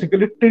market is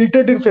basically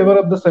tilted in favor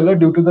of the seller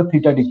due to the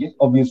theta decay,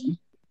 obviously.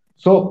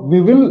 So we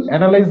will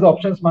analyze the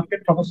options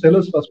market from a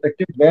seller's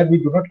perspective where we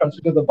do not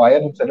consider the buyer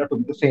and seller to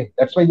be the same.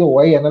 That's why the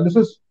OI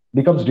analysis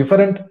becomes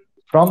different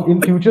from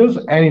in futures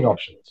and in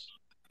options.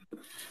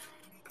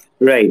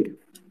 Right.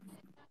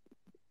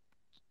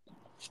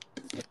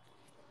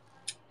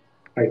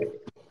 Right.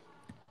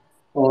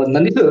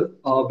 Nandi sir,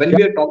 when Yeah.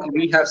 we are talking,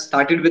 we have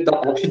started with the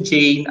option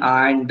chain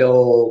and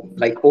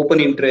like open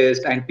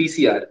interest and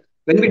PCR.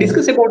 When we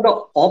discuss Mhm. about the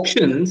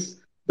options,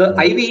 the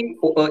IV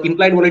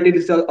implied volatility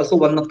is also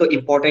one of the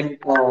important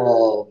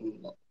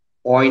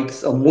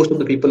points. Most of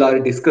the people are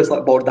discuss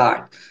about that.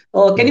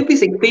 Can you Mhm.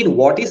 please explain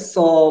what is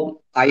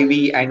IV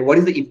and what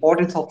is the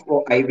importance of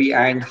IV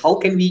and how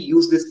can we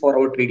use this for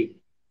our trading?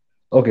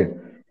 Okay,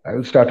 I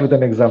will start with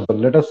an example.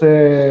 Let us say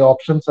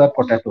options are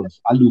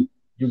potatoes, aloo.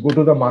 You go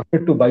to the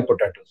market to buy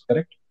potatoes,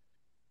 correct?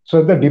 So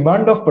if the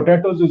demand of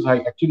potatoes is high,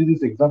 actually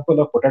this example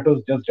of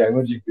potatoes just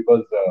diverging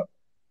because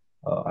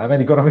I'm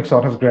an economics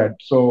honors grad.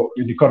 So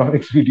in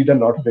economics, we did a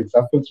lot of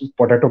examples with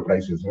potato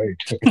prices, right?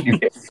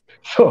 Anyway,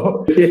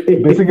 so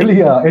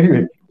basically,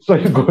 anyway, so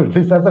you go,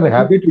 this has a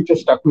habit which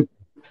has stuck with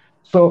me.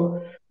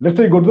 So let's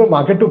say you go to the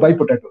market to buy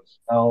potatoes.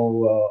 Now,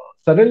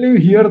 suddenly you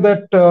hear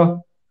that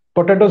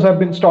potatoes have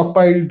been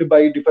stockpiled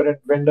by different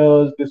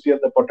vendors. This year,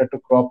 the potato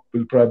crop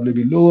will probably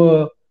be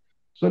lower.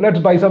 So let's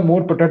buy some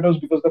more potatoes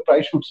because the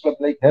price shoots up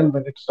like hell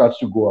when it starts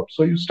to go up.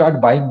 So you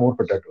start buying more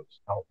potatoes.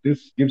 Now,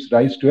 this gives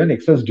rise to an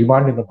excess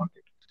demand in the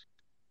market.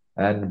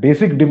 And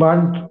basic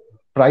demand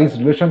price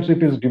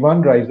relationship is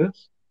demand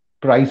rises,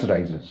 price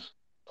rises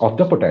of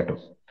the potato.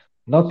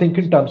 Now think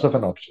in terms of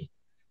an option.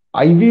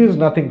 IV is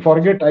nothing.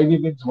 Forget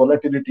IV means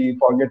volatility.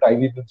 Forget IV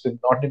means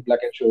not in black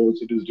and shows.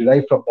 It is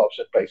derived from the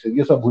option prices.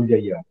 Yes, ab bhul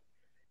jaiye aap.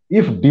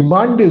 If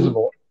demand is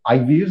more,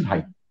 IV is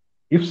high.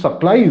 If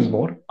supply is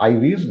more,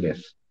 IV is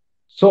less.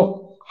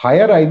 So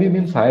higher IV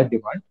means higher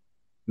demand.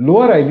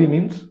 Lower IV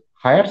means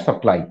higher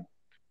supply.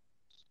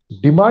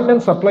 Demand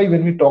and supply,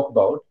 when we talk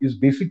about, is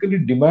basically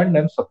demand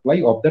and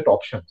supply of that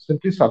option.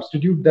 Simply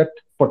substitute that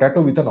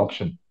potato with an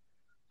option.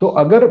 तो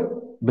अगर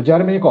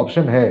बाजार में एक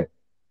option है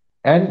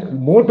and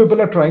more people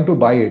are trying to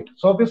buy it,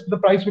 so obviously the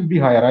price will be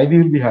higher, IV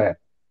will be higher.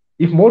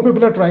 If more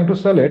people are trying to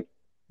sell it,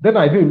 then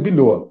IV will be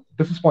lower.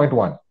 This is point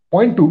one.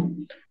 Point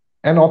two,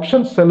 an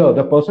option seller,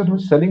 the person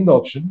who's selling the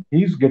option,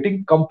 he is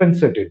getting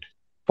compensated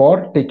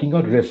for taking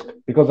a risk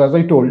because, as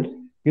I told,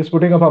 he's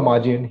putting up a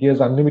margin, he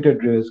has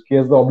unlimited risk, he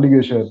has the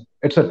obligation,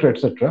 etc.,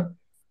 etc.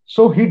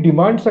 So he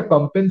demands a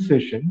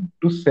compensation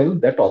to sell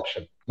that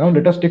option. Now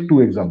let us take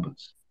two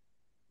examples.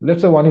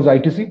 Let's say one is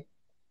ITC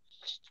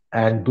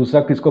and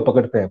दूसरा किसको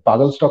पकड़ते हैं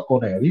पागल stock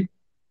कौन है अभी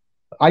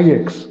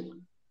IX.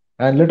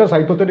 And let us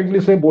hypothetically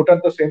say both are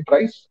the same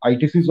price.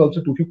 ITC is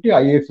also 250,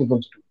 IX is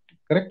also 250,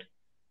 correct?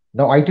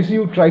 Now ITC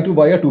you try to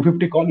buy a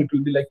 250 call, it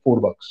will be like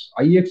 $4.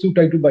 IEX you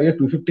try to buy a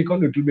 250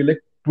 call, it will be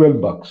like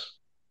 $12.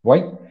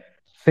 Why?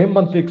 Same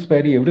monthly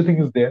expiry, everything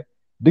is there.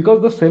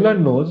 Because the seller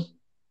knows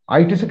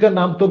ITC का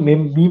नाम तो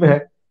meme है,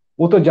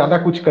 वो तो ज्यादा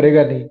कुछ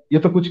करेगा नहीं, ये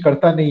तो कुछ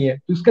करता नहीं है,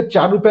 तो इसका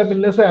 ₹4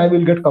 मिलने से I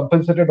will get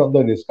compensated on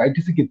the risk.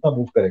 ITC कितना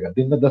मूव करेगा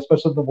दिन में?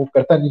 10% तो मूव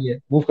करता नहीं है,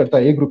 मूव करता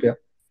है ₹1.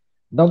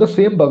 Now the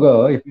same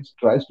bugger, if he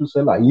tries to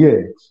sell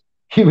IEX,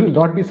 he will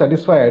not be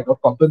satisfied or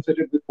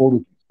compensated with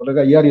 ₹4.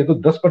 बोलेगा यार ये तो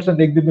 10%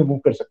 एक दिन में मूव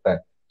कर सकता है.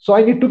 So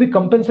I need to be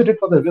compensated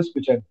for the risk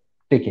which I'm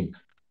taking.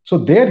 So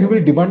there he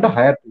will demand a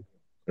higher premium,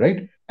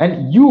 right?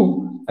 And you,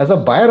 as a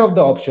buyer of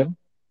the option,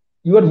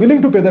 you are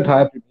willing to pay that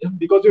higher premium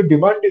because your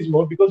demand is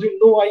more, because you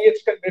know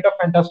IEX can make a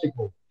fantastic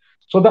move.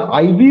 So the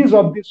IVs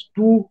of these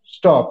two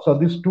stocks or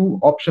these two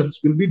options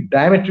will be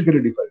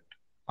diametrically different.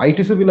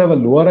 ITC will have a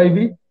lower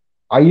IV,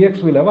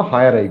 IEX will have a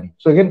higher IV.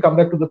 So again, come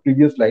back to the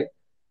previous slide.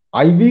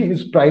 IV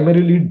is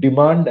primarily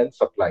demand and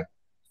supply.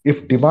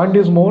 If demand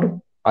is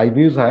more, IV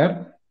is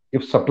higher.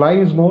 If supply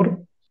is more,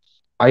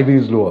 IV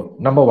is lower.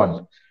 Number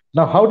one.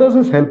 Now, how does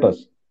this help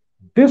us?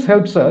 This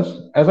helps us,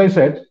 as I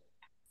said,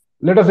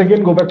 let us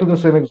again go back to the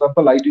same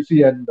example,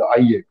 ITC and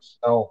IEX.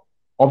 Now,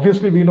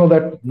 obviously, we know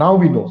that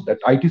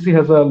ITC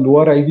has a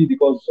lower IV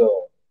because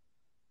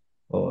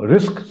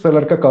risk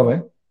seller का कम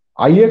है.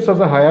 IEX has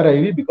a higher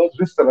IV because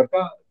risk seller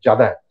का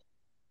ज्यादा है.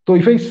 तो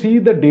if I see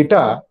the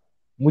data,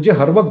 मुझे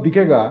हर वक्त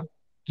दिखेगा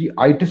कि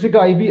आईटीसी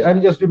का ivy, I am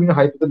just giving a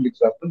hypothetical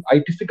example,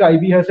 ITC का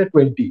आईवी है से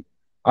 20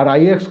 और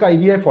आईएक्स का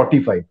आईवी है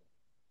 45.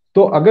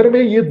 तो अगर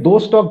मैं ये दो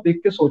स्टॉक देख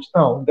के सोचता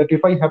हूं that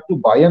if I have to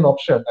bye an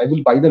option, I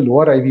will by the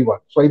lower ivy one,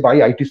 so I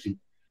bye ITC,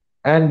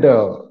 and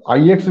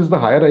IEX is the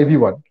higher IV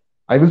one,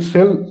 I will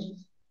sell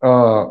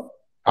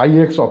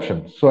IEX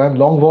option. So I'm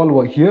long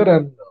vol here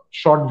and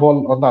short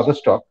vol on the other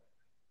stock.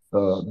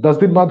 10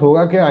 दिन बाद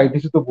होगा कि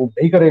ITC तो move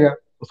नहीं करेगा,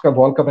 उसका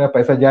wall का मेरा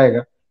पैसा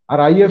जाएगा, और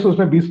आईएक्स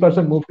उसमें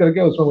 20% मूव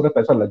करके उसमें मेरा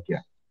पैसा लग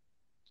गया.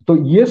 तो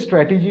ये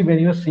strategy, when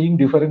you are seeing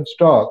different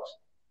stocks,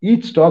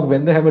 each stock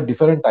when they have a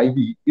different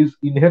IV is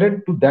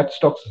inherent to that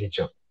stock's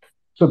nature.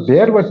 So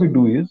there what we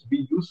do is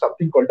we use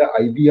something called the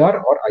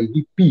IVR or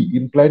IVP,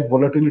 implied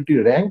volatility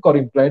rank or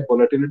implied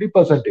volatility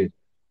percentage.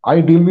 I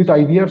deal with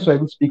IVR, so I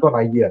will speak on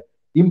IVR.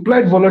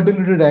 Implied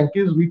volatility rank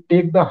is we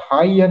take the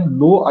high and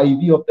low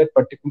IV of that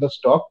particular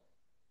stock,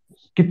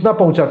 कितना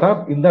पहुंचा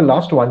था in the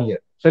last 1 year.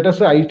 So let us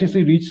say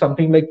ITC reached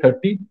something like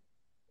 30.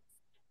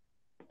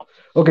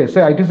 Okay,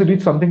 say ITC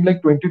reached something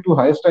like 22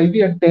 highest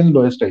IV and 10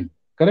 lowest IV.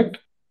 Correct?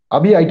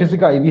 अभी ITC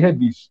का IV है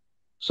 20.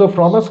 So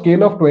from a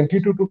scale of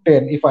 22 to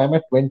 10, if I am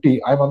at 20,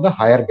 I am on the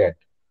higher band.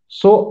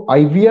 So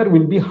IVR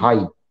will be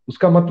high.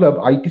 उसका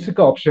मतलब ITC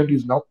का option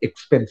is now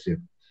expensive.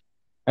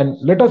 And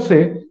let us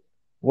say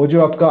वो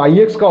जो आपका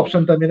IEX का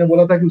option था, मैंने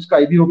बोला था कि उसका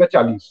IV होगा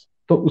 40,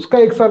 तो उसका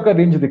एक साल का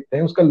रेंज देखते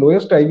हैं, उसका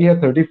लोएस्ट IV है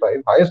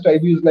 35, हाईएस्ट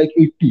IV इज लाइक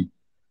 80.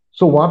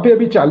 सो वहां पे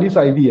अभी 40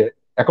 IV है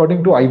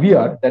according to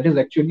IVR, that is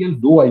actually a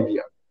low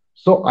IVR.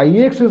 So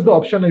IEX is the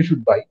option I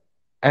should buy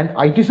and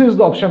ITC is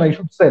the option I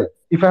should sell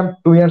if I'm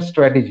doing a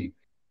strategy.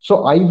 So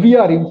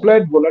IVR,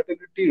 implied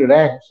volatility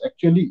ranks,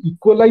 actually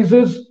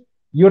equalizes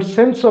your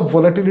sense of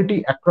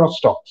volatility across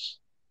stocks.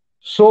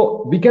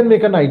 So we can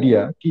make an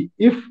idea कि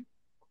if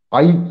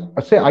I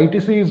say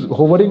ITC is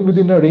hovering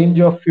within a range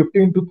of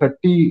 15 to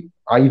 30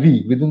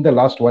 IV within the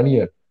last 1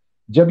 year,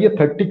 जब ये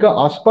 30 का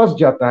आसपास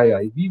जाता है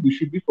IV, we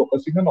should be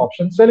focusing on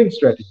option selling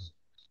strategy.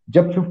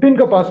 जब 15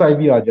 का पास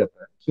IV आ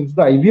जाता है, since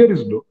the IVR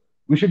is low,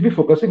 we should be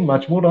focusing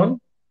much more on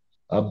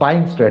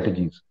buying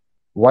strategies.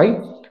 Why?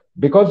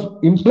 Because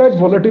implied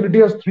volatility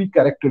has three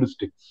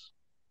characteristics.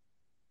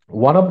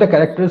 One of the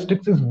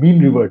characteristics is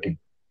mean reverting.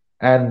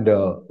 And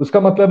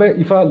uska matlab hai,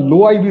 if a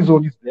low IV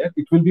zone is there,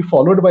 it will be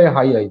followed by a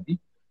high IV.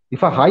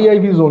 If a high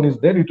IV zone is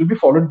there, it will be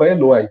followed by a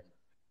low IV.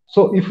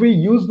 So if we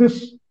use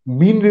this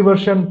mean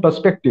reversion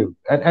perspective,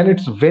 and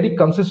it's very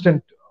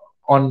consistent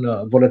on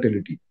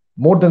volatility,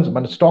 more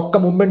than stock ka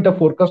movement of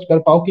forecast kar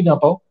pao ki na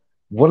pao,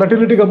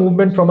 volatility ka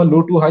movement from a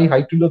low to high,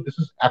 high to low, this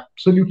is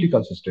absolutely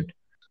consistent.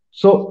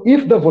 So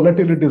if the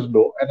volatility is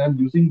low and I'm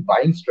using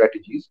buying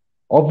strategies,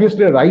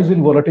 obviously a rise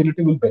in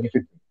volatility will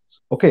benefit me.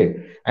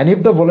 Okay. And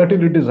if the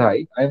volatility is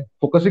high, I'm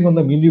focusing on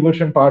the mean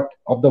reversion part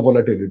of the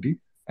volatility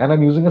and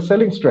I'm using a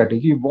selling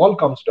strategy. If vol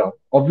comes down,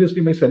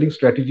 obviously my selling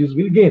strategies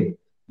will gain,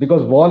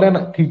 because vol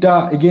and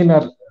theta again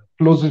are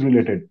closely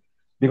related.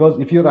 Because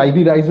if your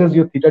IV rises,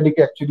 your theta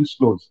decay actually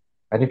slows.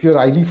 And if your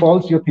IV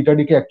falls, your theta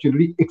decay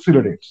actually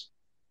accelerates.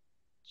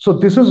 So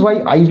this is why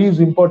IV is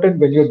important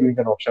when you're doing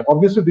an option.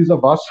 Obviously, this is a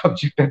vast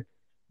subject, and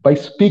by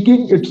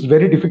speaking, it's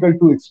very difficult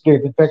to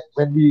explain. In fact,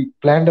 when we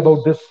planned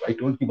about this, I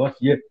told you, boss,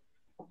 ये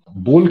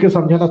बोल के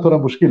समझाना थोड़ा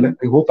मुश्किल है.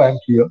 I hope I am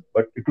clear,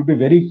 but it would be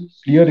very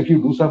clear if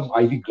you do some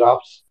IV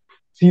graphs,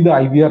 see the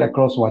IVR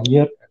across 1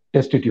 year,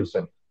 test it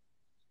yourself.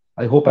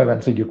 I hope I've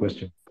answered your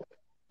question.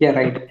 Yeah,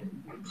 right.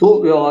 So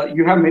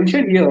you have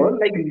mentioned here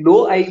like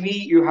low IV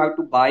you have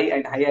to buy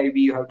and high IV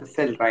you have to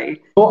sell,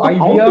 right? So So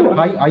how IVR, to,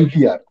 high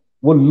IVR.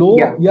 वो low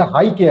yeah, या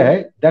high क्या है?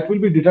 That will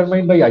be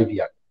determined by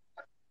IVR.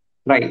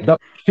 right. The So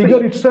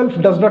figure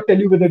itself does not tell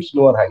you whether it's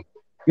low or high.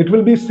 It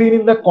will be seen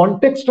in the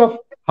context of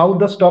how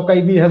the stock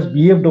IV has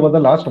behaved over the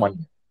last 1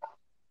 year.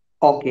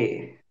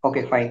 Okay,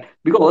 okay, fine.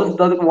 Because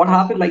what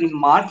happened like in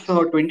March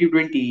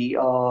 2020,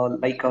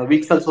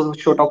 VIX also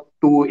shot up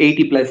to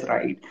 80 plus,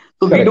 right?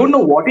 So we don't Correct. know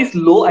what is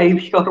low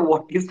IV or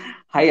what is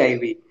high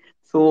IV.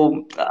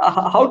 So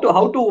how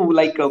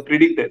to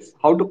predict this?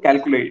 How to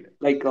calculate?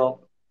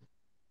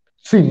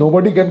 See,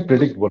 nobody can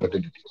predict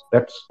volatility.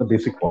 That's the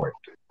basic point.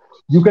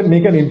 You can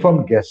make an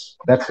informed guess.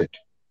 That's it.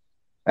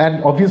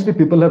 And obviously,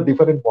 people have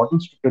different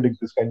models to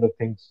predict this kind of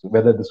things,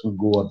 whether this will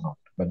go or not.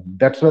 But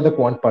that's where the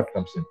quant part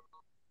comes in.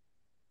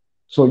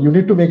 So you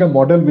need to make a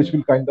model which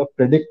will kind of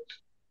predict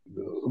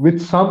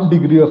with some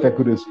degree of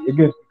accuracy.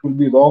 Again, it will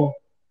be wrong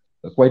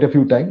quite a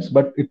few times,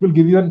 but it will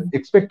give you an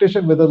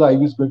expectation whether the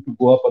IV is going to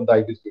go up or the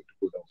IV is going to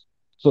go down.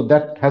 So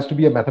that has to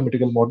be a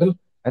mathematical model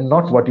and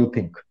not what you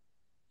think.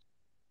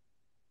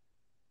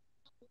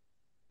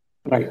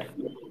 Right.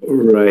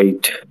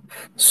 Right.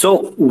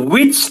 So,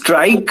 which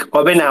strike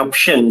of an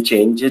option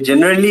change?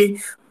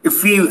 Generally,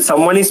 if we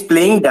someone is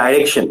playing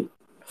direction,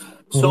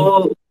 Mhm.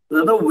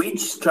 so which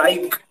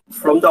strike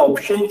from the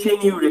option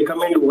chain you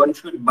recommend one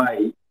should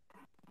buy,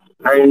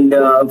 and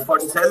for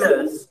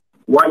sellers,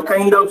 what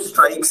kind of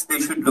strikes they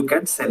should look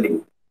at selling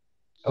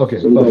Okay,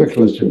 in the perfect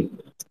option question. chain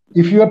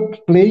If you are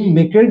playing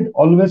naked,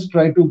 always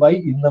try to buy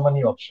in the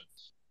money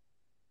options.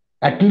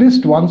 At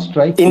least one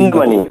strike in in the the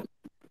money. money.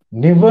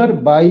 Never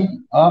buy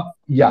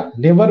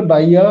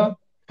a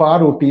far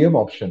OTM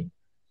option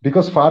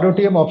because far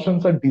OTM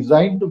options are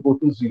designed to go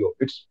to zero.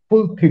 It's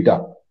full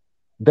theta.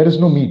 There is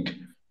no meat.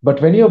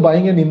 But when you're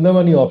buying an in the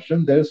money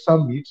option, there is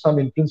some meat, some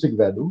intrinsic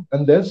value,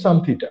 and there's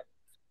some theta.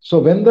 So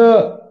when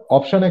the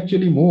option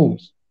actually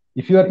moves,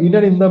 if you are in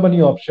an in the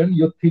money option,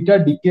 your theta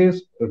decay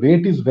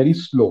rate is very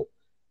slow.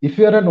 If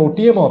you are an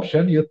OTM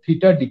option, your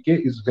theta decay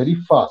is very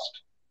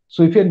fast.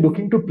 So if you're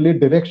looking to play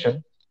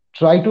direction,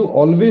 try to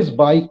always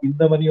buy in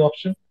the money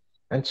option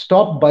and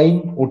stop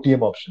buying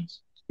OTM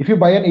options. If you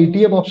buy an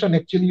ATM option,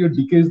 actually your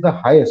decay is the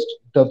highest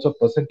in terms of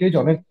percentage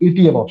on an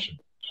ATM option.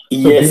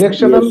 So Yes, yes.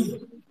 directional,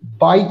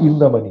 buy in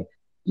the money.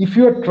 If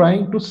you are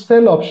trying to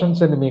sell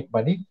options and make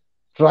money,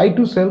 try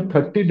to sell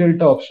 30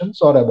 delta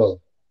options or above.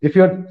 If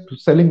you are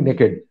selling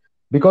naked,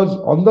 because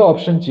on the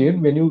option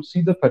chain, when you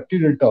see the 30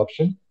 delta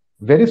option,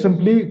 very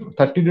simply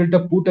 30 delta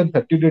put and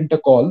 30 delta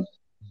call,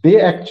 they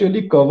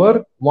actually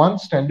cover one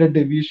standard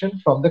deviation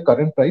from the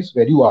current price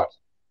where you are,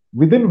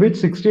 within which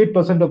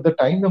 68% of the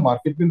time the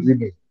market will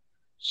remain.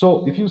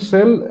 So if you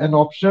sell an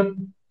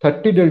option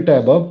 30 delta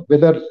above,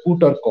 whether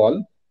put or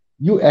call,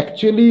 you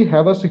actually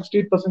have a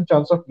 68%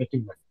 chance of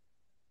making money.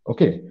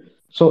 Okay.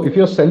 So if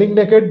you're selling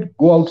naked,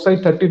 go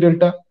outside 30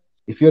 delta.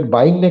 If you're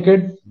buying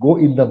naked, go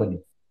in the money.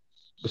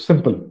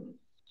 Simple.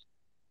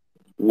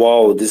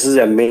 Wow, this is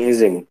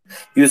amazing.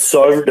 You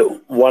solved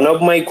one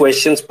of my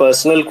questions,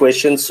 personal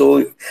questions,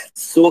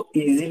 so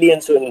easily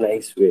and so in a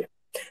nice way.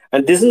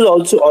 And this is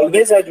also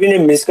always has been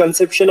a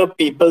misconception of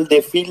people.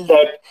 They feel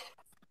that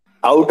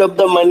out of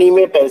the money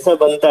में पैसा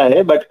बनता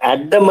है but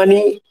at the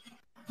money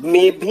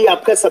में भी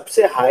आपका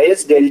सबसे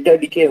highest delta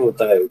decay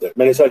होता है उधर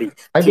मैंने sorry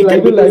I will, theta I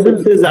will, decay I will,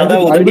 सबसे I ज्यादा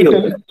will, I उधर ही will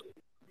tell होता you.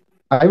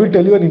 है. I will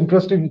tell you an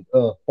interesting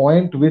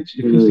point, which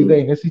if you see Hmm. the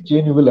NSE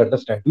chain, you will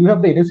understand. Do you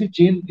have the NSE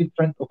chain in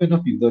front open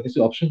of you? The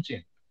NSE option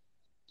chain.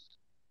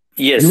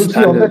 You will Yes, see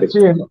I on have the it.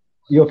 chain.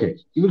 Okay.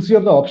 You will see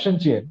on the option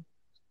chain.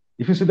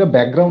 If you see the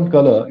background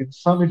color, in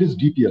some it is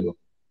deep yellow,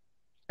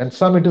 and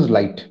some it is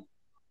light.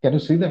 Can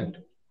you see that?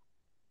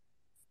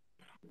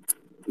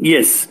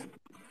 Yes,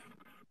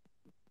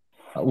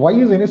 Why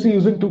is NSE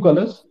using two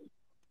colors?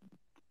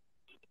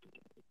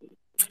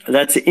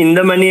 that's in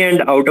the money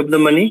and out of the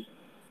money.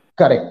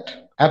 Correct.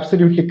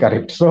 Absolutely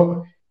correct.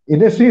 So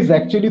NSE is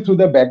actually through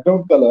the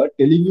background color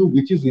telling you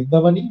which is in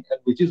the money and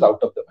which is out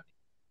of the money.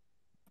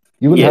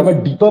 You will have Yes.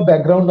 a deeper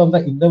background on the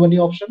in the money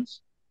options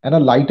and a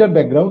lighter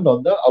background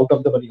on the out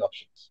of the money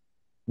options.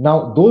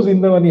 Now, those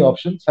in the money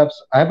options have,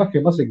 I have a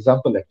famous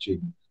example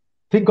actually.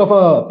 Think of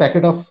a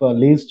packet of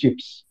Lay's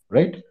chips,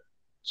 right?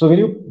 So when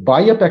you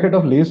buy a packet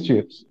of Lay's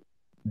chips,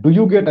 do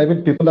you get, I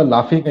mean, people are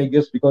laughing, I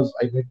guess, because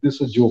I made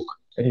this a joke.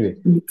 Anyway,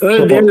 They're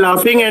so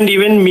laughing and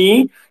even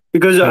me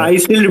because uh, I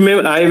still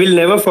remember. I will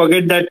never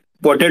forget that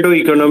potato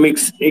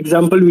economics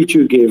example which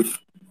you gave.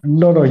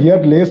 no, no, here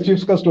Lay's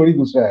chips का story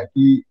दूसरा है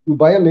कि you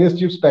buy a Lay's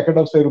chips packet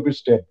of say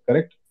rupees 10,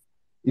 correct?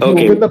 If you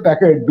Okay, open the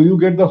packet, do you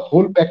get the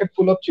whole packet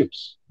full of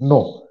chips?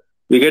 No.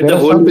 we get There the are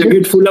whole some packet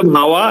chips. full of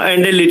hawa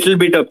and a little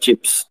bit of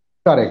chips.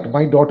 Correct.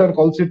 My daughter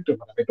calls it,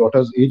 my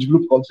daughter's age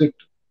group calls it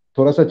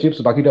थोड़ा सा chips,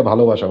 बाकीটা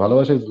ভালোবাসা.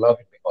 ভালোবাসা is love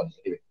in Bengali.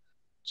 Anyway.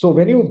 So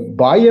when you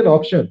buy an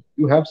option,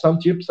 you have some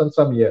chips and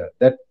some air.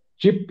 That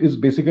chip is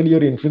basically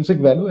your intrinsic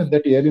value and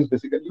that air is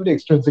basically your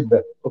extrinsic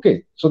value. Okay.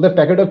 So the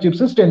packet of chips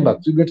is 10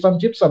 bucks. You get some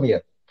chips, some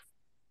air.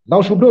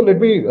 Now, Shubhro, let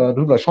me,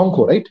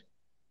 Shanko, right?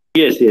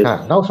 Yes, yes.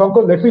 Now,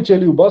 Shanko, let me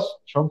tell you, boss,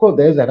 Shanko,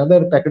 there's another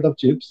packet of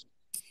chips.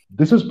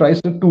 This is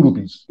priced at 2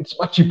 rupees. It's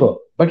much cheaper,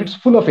 but it's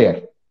full of air.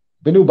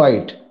 When you buy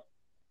it,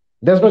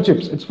 there's no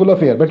chips. It's full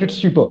of air, but it's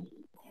cheaper.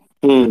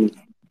 Hmm.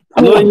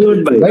 No, I Cool, will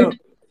not buy. right?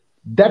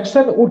 That's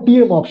an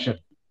OTM option.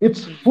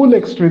 It's full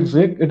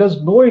extrinsic. It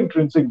has no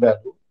intrinsic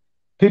value.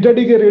 Theta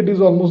decay rate is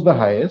almost the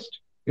highest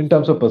in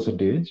terms of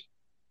percentage.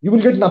 You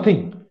will get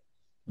nothing.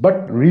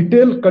 But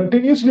retail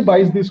continuously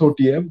buys this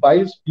OTM,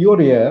 buys pure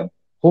AIF,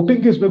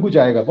 hoping कि इसमें कुछ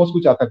आएगा, बस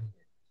कुछ आता नहीं.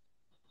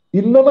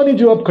 In the money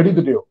जो आप खरीद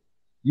रहे हो,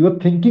 you are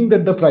thinking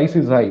that the price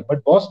is high,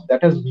 but boss,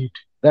 that has meat,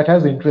 that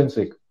has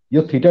intrinsic.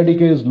 Your theta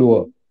decay is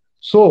lower.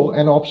 So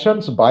an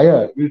options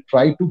buyer will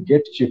try to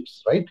get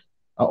chips, right?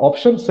 An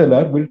option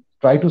seller will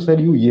try to sell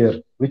you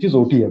air, which is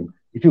OTM.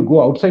 If you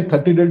go outside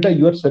 30 delta,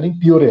 you are selling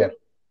pure air.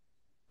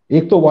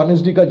 एक तो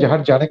 1SD का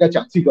जहां जाने का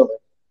chance ही कम है.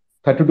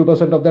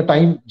 32% of the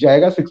time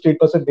जाएगा,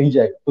 68% नहीं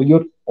जाएगा. So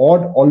your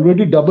odd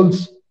already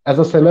doubles as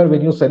a seller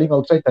when you're selling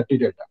outside 30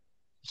 delta,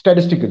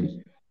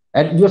 statistically.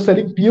 And you're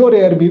selling pure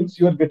air means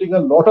you're getting a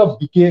lot of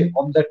decay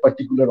on that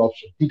particular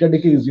option. Theta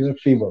decay is in your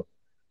favor.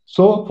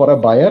 So for a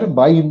buyer,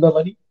 buy in the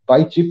money,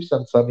 buy chips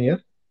and some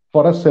air.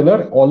 For a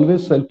seller,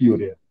 always sell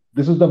pure air.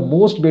 This is the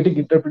most basic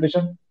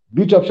interpretation,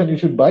 which option you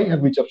should buy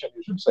and which option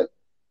you should sell.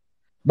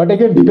 But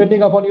again,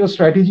 depending upon your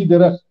strategy,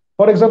 there are,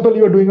 for example,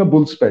 you are doing a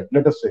bull spread,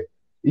 let us say.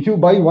 If you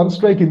buy one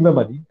strike in the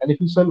money and if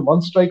you sell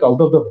one strike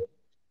out of the money,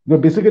 you're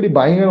basically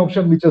buying an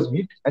option which has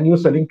meat and you're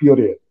selling pure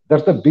air.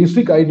 That's the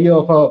basic idea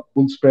of a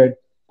bull spread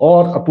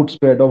or a put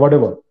spread or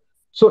whatever.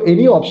 So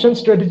any option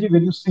strategy,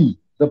 when you see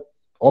the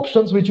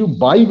options which you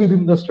buy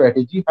within the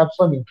strategy have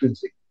some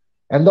intrinsic,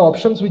 and the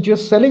options which you're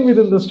selling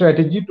within the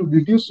strategy to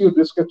reduce your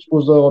risk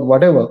exposure or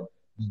whatever,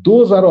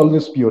 those are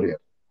always pure air.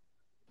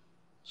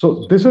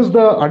 So this is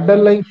the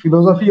underlying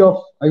philosophy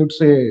of, I would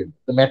say,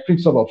 the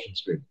matrix of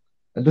options trade.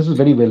 And this is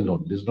very well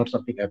known. This is not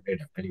something I've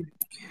made up anyway.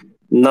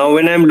 Now,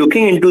 when I'm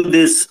looking into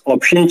this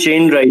option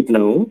chain right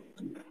now,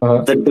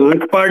 the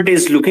dark part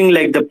is looking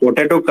like the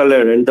potato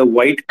color, and the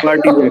white part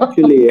is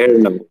actually air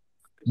now.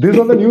 This is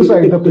on the new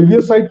side. The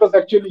previous side was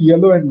actually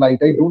yellow and light.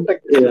 I don't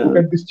like look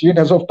at this chain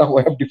as of now.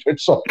 I have different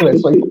software,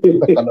 so I put in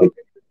the color.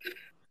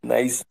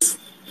 Nice.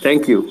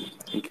 Thank you.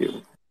 Thank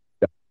you.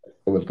 Yeah,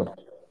 you're welcome.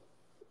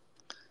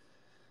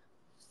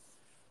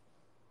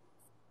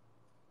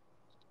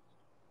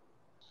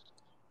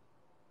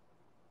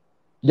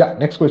 Yeah,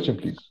 next question,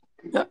 please.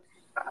 Yeah.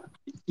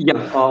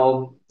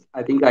 Yeah.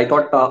 I think I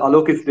thought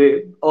Alok is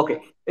there. Okay.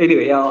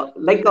 Anyway,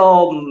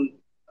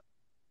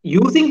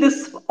 using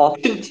this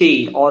option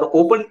chain or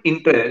open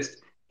interest,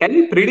 can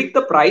we predict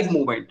the price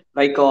movement?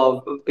 Like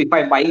if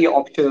I'm buying an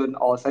option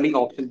or selling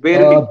option,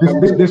 where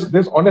it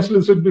This honestly,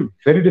 this would be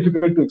very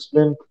difficult to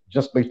explain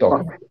just by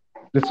talking.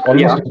 It's almost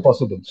yeah,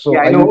 impossible. So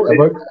yeah, I I know.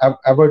 would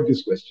avoid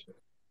this question.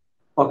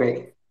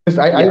 Okay. Yes,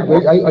 I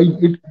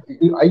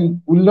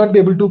will not be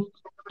able to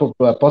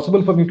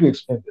possible for me to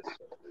explain this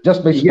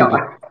just by Yeah.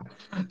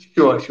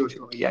 speaking. Sure.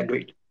 Yeah,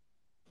 great.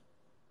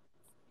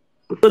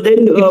 So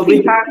then, If we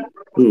have,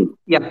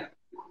 yeah,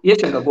 yes,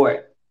 Shankar, go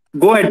ahead.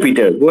 go ahead,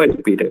 Peter. Go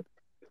ahead, Peter.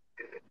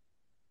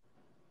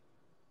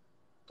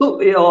 So,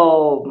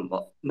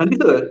 Nandi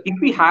sir, if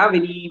we have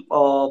any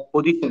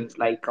positions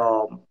like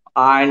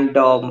and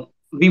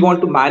we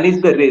want to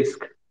manage the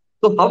risk,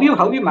 so how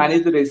you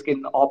manage the risk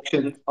in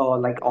options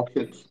like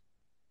options?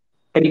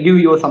 Can you give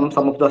your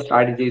some of the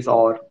strategies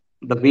or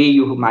the way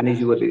you manage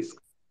your risk?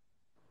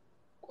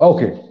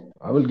 Okay,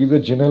 I will give you a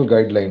general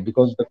guideline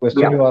because the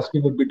question Yeah. you're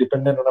asking would be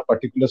dependent on a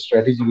particular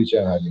strategy which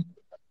I'm having.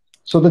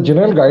 So the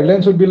general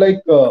guidelines would be like,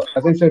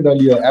 as I said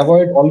earlier,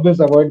 always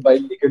avoid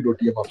buying naked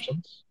OTM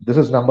options. This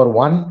is number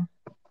one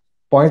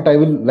point I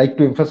will like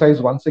to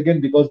emphasize once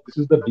again because this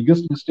is the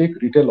biggest mistake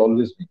retail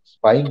always makes,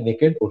 buying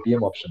naked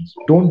OTM options.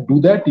 Don't do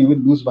that. You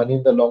will lose money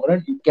in the long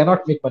run. You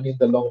cannot make money in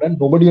the long run.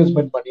 Nobody has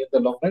made money in the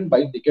long run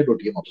buying naked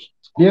OTM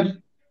options. Clear?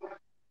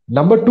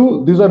 Number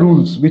two, these are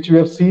rules which we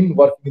have seen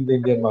working in the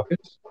Indian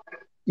markets.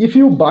 If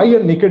you buy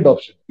a naked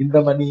option in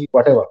the money,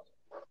 whatever,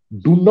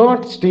 do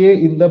not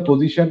stay in the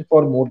position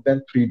for more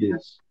than 3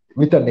 days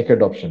with a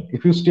naked option.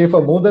 If you stay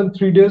for more than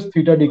 3 days,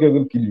 theta decay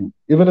will kill you,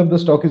 even if the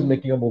stock is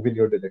making a move in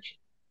your direction.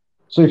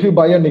 So if you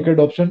buy a naked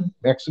option,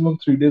 maximum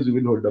 3 days you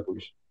will hold the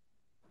position.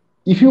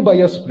 If you buy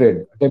a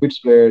spread, debit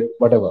spread,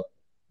 whatever,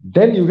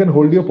 then you can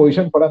hold your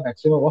position for a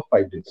maximum of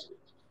 5 days.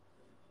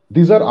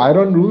 These are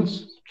iron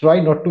rules. Try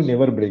not to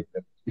never break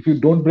them. If you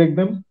don't break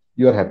them,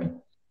 you are happy.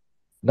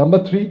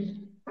 Number three,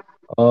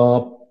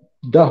 uh,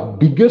 the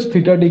biggest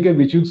theta decay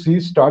which you see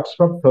starts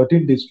from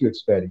 13 days to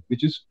expiry,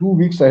 which is 2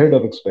 weeks ahead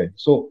of expiry.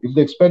 So if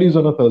the expiry is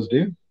on a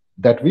Thursday,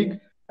 that week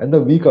and the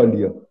week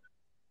earlier.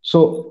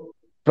 So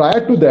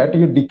prior to that,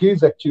 your decay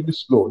is actually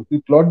slow. If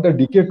you plot the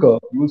decay curve,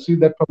 you will see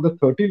that from the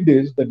 13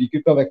 days, the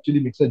decay curve actually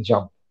makes a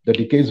jump. The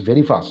decay is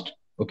very fast.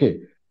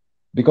 Okay.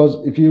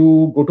 Because if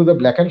you go to the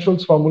Black and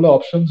Scholes formula,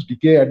 options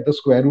decay at the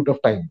square root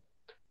of time.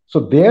 So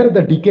there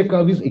the decay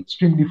curve is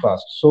extremely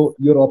fast. So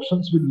your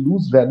options will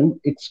lose value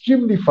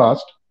extremely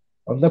fast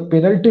on the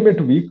penultimate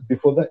week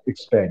before the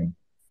expiry.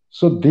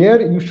 So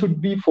there you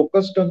should be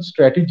focused on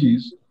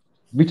strategies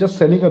which are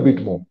selling a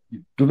bit more.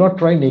 Do not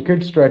try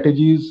naked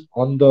strategies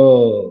on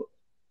the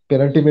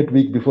penultimate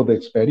week before the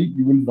expiry.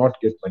 You will not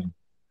get money.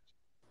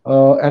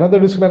 Another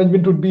risk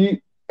management would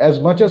be as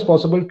much as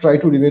possible, try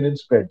to remain in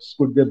spreads.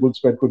 Could be a bull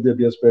spread, could be a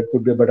bear spread,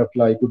 could be a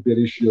butterfly, could be a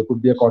ratio,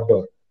 could be a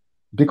condor.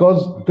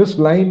 Because this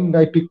line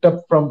I picked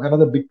up from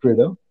another big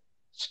trader.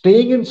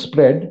 Staying in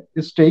spread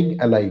is staying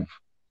alive.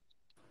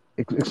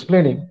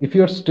 Explaining, if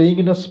you are staying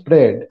in a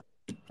spread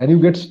and you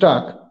get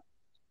stuck,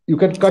 you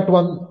can cut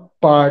one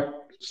part,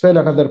 sell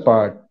another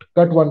part,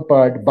 cut one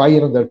part, buy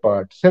another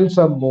part, sell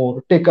some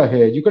more, take a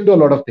hedge. You can do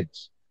a lot of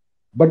things.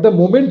 But the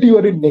moment you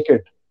are in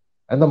naked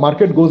and the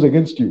market goes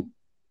against you,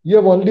 you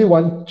have only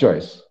one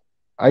choice.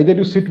 Either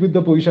you sit with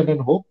the position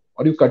and hope,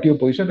 or you cut your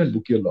position and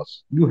book your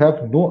loss. You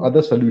have no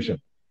other solution.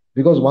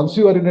 Because once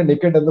you are in a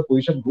naked and the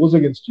position goes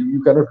against you,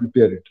 you cannot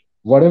repair it.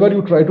 Whatever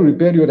you try to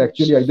repair, you are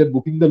actually either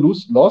booking the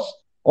loss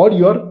or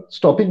you are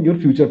stopping your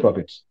future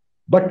profits.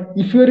 But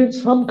if you are in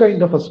some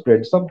kind of a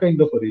spread, some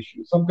kind of a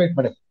ratio, some kind,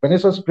 when I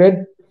say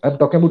spread, I'm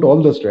talking about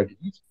all the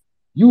strategies.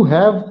 You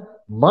have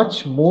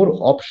much more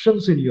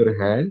options in your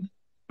hand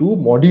to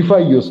modify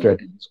your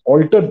strategies,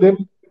 alter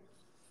them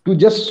to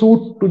just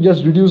suit, to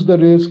just reduce the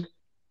risk,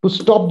 to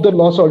stop the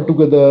loss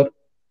altogether,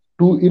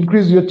 to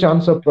increase your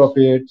chance of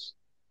profits.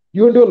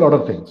 You can do a lot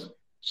of things.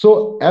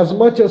 So, as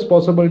much as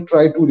possible,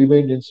 try to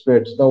remain in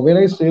spreads. Now, when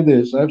I say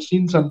this, I've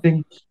seen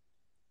something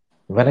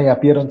when I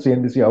appear on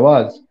CNBC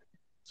Awards.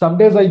 Some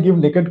days I give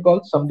naked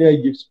calls, some day I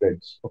give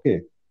spreads.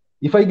 Okay.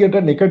 If I get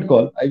a naked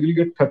call, I will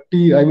get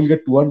 30, I will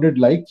get 200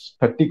 likes,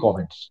 30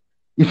 comments.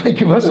 If I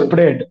give a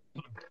spread,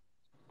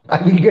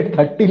 I will get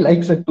 30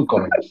 likes and two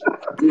comments.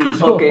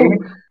 So, Okay.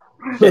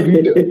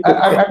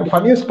 and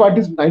funniest part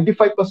is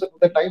 95% of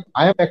the time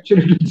I am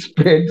actually doing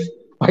spreads.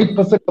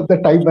 5% of the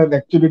time I'm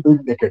actually doing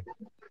naked.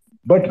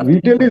 But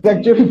retail is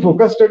actually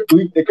focused on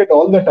doing naked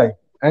all the time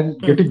and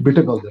Hmm. getting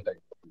bitten all the time.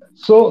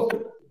 So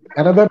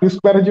another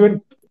risk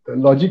management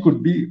logic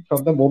would be,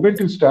 from the moment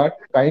you start,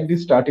 kindly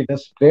start in a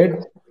spread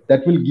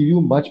that will give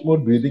you much more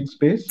breathing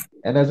space.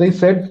 And as I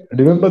said,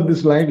 remember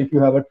this line: if you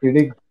have a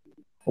trading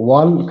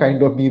wall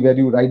kind of me where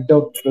you write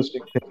down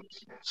interesting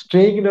things,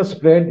 staying in a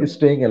spread is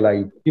staying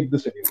alive. Keep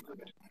this in your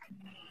mind.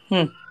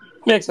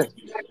 Hmm. Makes sense.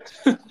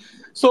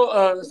 So,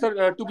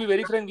 sir, to be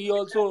very frank, we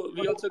also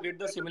get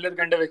the similar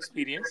kind of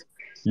experience.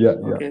 Yeah,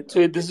 yeah, Okay,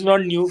 so this is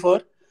not new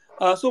for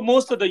so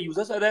most of the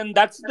users, and then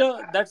that's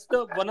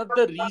the one of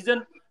the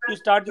reason to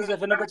start this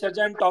FNO per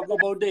Charcha and talk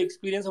about the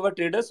experience of a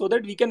trader, so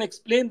that we can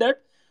explain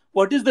that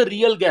what is the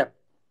real gap.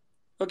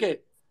 Okay,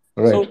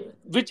 so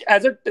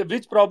right.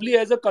 which probably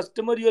as a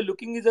customer you are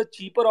looking is a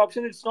cheaper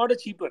option. It's not a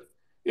cheaper.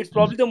 It's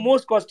probably the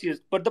most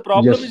costliest. But the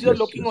problem is Yes, you are yes,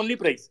 looking yes. only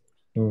price.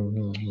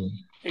 Mm-hmm.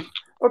 Right?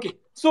 Okay,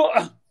 so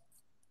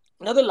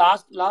now the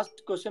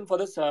last question for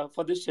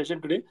this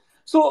session today.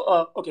 So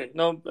okay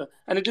now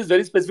and it is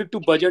very specific to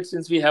budget,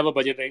 since we have a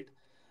budget, right?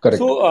 Correct.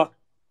 So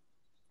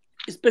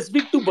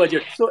specific to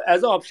budget. So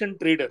as an option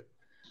trader,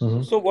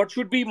 Hmm. so what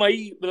should be my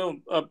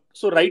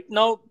so right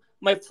now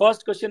my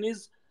first question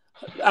is,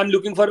 I'm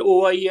looking for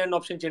OI and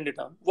option chain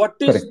data.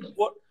 Correct.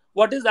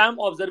 What is I'm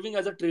observing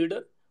as a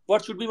trader?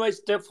 What should be my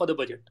step for the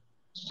budget?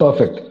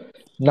 Perfect.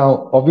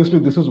 Now, obviously,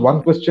 this is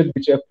one question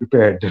which I've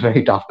prepared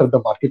right after the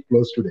market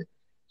closed today.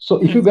 So,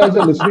 if Hmm. you guys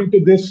are listening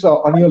to this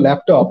on your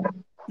laptop,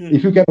 Hmm.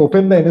 if you can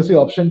open the NSE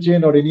option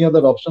chain or any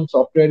other option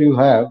software you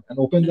have and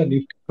open the Hmm.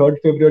 Nifty 3rd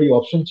February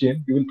option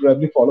chain, you will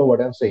probably follow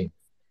what I'm saying.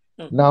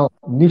 Hmm. Now,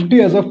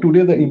 Nifty as of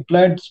today, the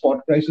implied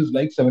spot price is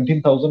like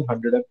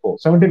 17,104,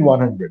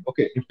 17,100.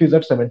 Okay, Nifty is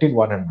at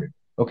 17,100.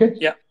 Okay,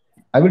 Yeah.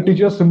 I will teach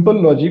you a simple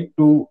logic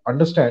to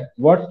understand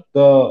what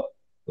the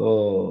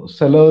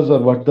sellers or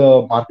what the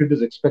market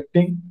is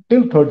expecting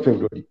till 3rd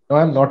February. Now,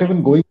 I'm not Hmm.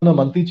 even going on a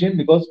monthly chain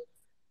because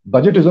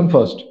budget is on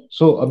first.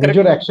 So, a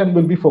major Correct. action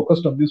will be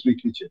focused on this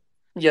weekly chain.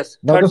 Yes.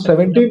 Now, Third the step.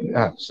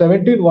 Yeah.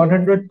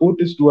 17,100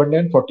 put is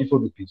 244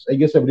 rupees. I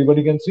guess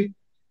everybody can see.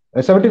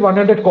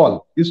 17,100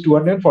 call is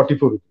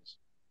 244 rupees.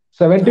 Yes.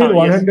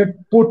 17,100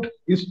 put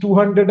is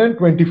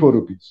 224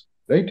 rupees,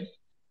 right?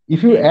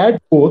 If you Hmm. add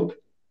both,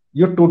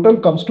 your total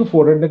comes to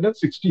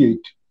 468.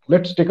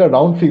 Let's take a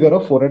round figure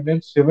of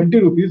 470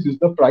 rupees is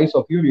the price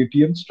of your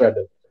ATM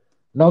straddle.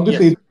 Now, this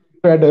Yes. ATM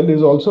straddle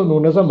is also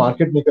known as a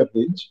market maker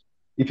range.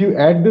 If you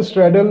add this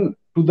straddle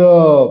to the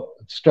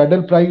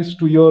straddle price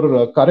to your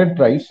current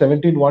price,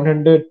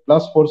 17,100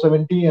 plus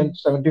 470 and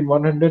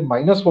 17,100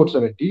 minus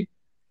 470,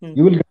 Hmm.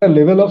 you will get a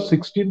level of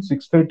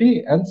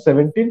 16,630 and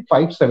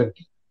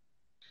 17,570.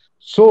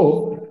 So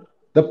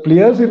the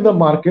players in the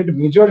market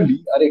majorly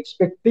are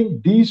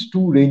expecting these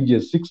two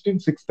ranges,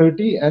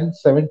 16,630 and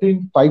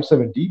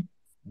 17,570,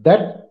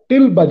 that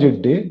till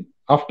budget day,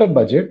 after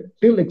budget,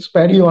 till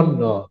expiry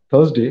on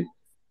Thursday,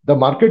 the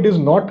market is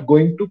not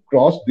going to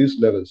cross these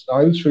levels. Now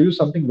I will show you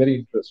something very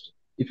interesting.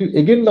 If you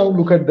again now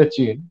look at the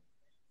chain,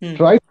 Hmm.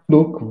 try to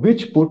look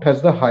which put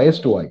has the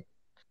highest OI.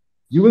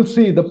 You will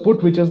see the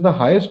put which has the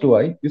highest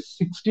OI is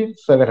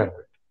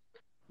 16,700.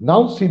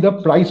 Now see the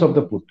price of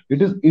the put.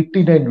 It is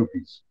 89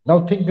 rupees.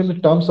 Now think in the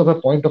terms of a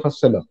point of a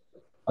seller.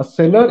 A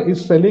seller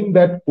is selling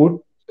that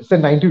put, say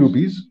 90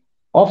 rupees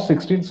of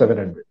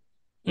 16,700.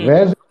 Hmm.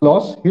 Whereas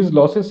his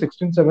loss is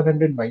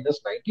 16,700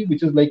 minus 90,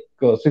 which is like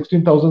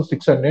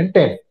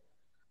 16,610.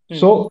 Hmm.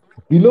 So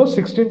below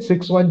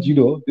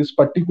 16610, this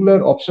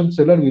particular option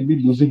seller will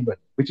be losing money,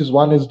 which is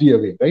one SD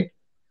away, right?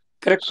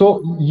 Correct.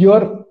 So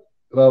your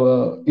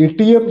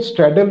ATM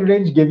straddle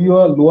range gave you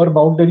a lower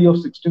boundary of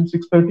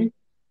 16630.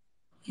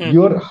 Hmm.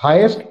 Your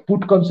highest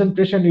put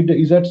concentration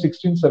is at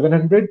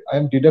 16700. I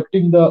am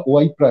deducting the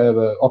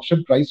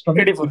option price from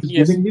it. It 84. is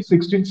Yes. giving me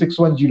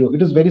 16610.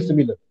 It is very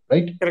similar,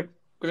 right? Correct.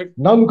 Correct.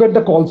 Now look at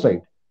the call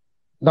side.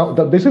 Now,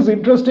 this is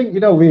interesting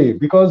in a way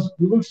because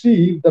you will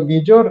see the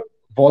major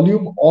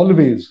volume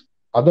always,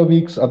 other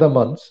weeks, other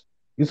months,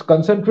 is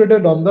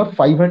concentrated on the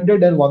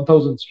 500 and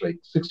 1000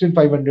 strikes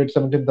 16,500,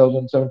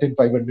 17,000,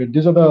 17,500.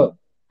 These are the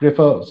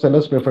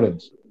sellers'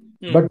 preference.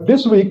 Hmm. But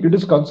this week, it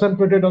is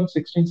concentrated on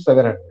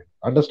 16,700.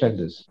 Understand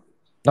this.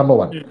 Number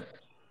one. Hmm.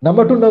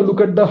 Number two, now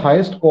look at the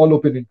highest call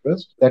open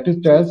interest, that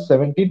is as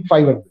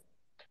 17,500.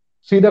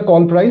 See the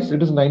call price,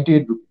 it is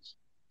 98 rupees.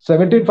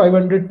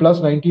 17,500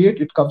 plus 98,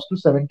 it comes to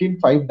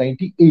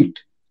 17,598.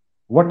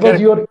 What was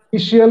Correct. your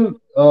initial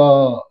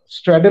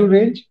straddle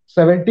range?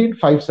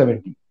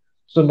 17,570.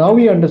 So now Hmm.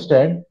 we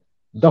understand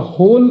the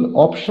whole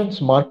options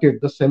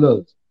market, the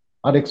sellers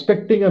are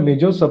expecting a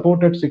major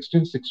support at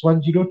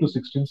 16,610 to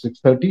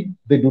 16,630.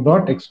 They do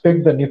not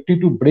expect the Nifty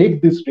to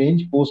break this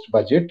range post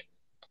budget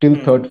till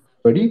Hmm. 3rd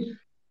February.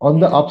 On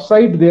the Hmm.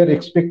 upside, they are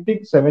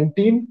expecting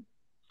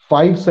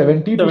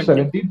 17,570 to 70.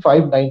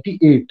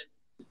 17,598.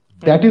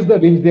 Hmm. That is the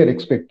range they are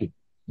expecting.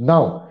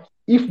 Now,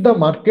 if the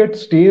market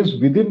stays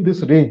within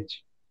this range,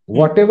 Hmm.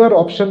 whatever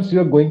options you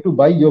are going to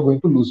buy, you are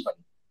going to lose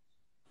money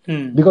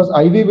Hmm. because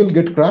IV will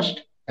get crushed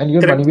and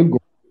your money Correct. will go.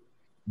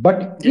 But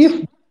Yes. if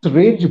this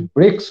range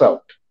breaks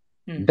out,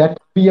 Hmm. that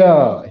will be a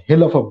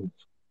hell of a move.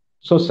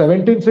 So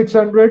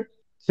 17,600,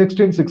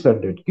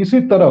 16,600. किसी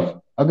तरफ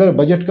अगर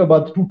budget का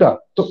बाद टूटा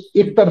तो Hmm.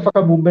 एक तरफा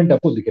का मूवमेंट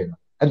आपको दिखेगा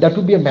and that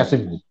would be a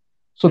massive move.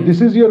 So Hmm. this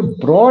is your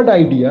broad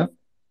idea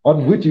on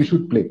Hmm. which you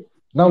should play.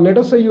 Now let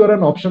us say you are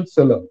an option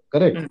seller,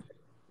 correct? Hmm.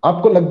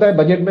 आपको लगता है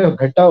budget में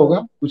घंटा होगा,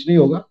 कुछ नहीं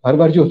होगा, हर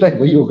बार जो होता है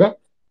वही होगा, Hmm.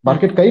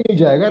 मार्केट कहीं नहीं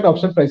जाएगा and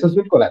option prices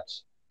will collapse.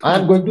 I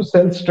am Hmm. going to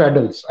sell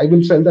straddles. I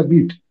will sell the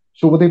meat.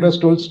 Shubhadev has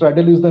told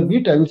straddle is the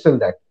meat. I will sell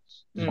that.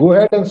 Hmm. Go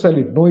ahead and sell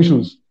it, no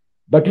issues.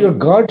 But Hmm. your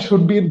guard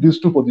should be in these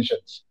two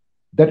positions.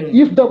 That Hmm.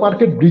 if the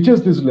market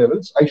breaches these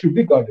levels, I should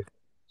be guarded.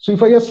 So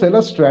if I sell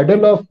a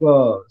straddle of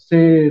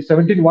say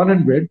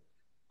 17,100,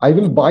 I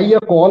will buy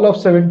a call of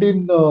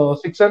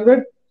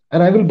 17,600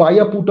 and I will buy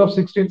a put of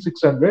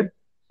 16,600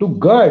 to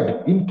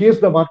guard in case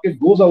the market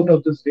goes out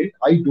of this range.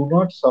 I do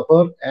not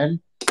suffer an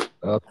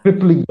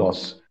crippling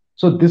loss.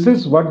 So this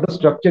is what the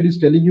structure is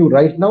telling you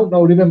right now.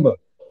 Now remember,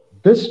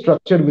 this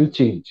structure will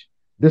change.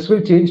 This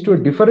will change to a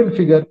different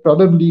figure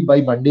probably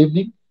by Monday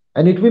evening,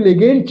 and it will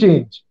again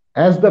change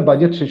as the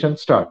budget session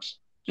starts.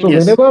 So Yes.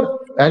 whenever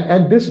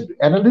and this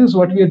analysis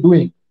what we are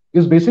doing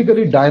is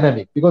basically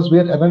dynamic because we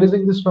are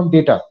analyzing this from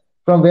data,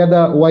 from where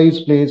the OI is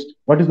placed,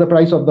 what is the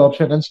price of the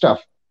option and stuff.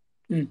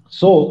 Hmm.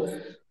 So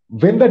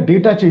when the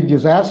data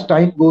changes, as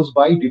time goes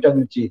by, data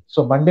will change.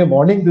 So Monday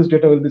morning, this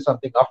data will be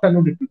something.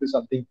 Afternoon, it will be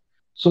something.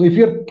 So if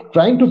you're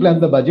trying to plan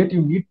the budget,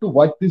 you need to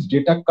watch this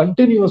data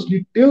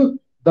continuously till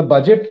the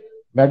budget,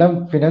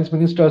 Madam Finance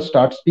Minister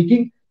starts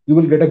speaking. You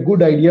will get a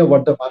good idea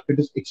what the market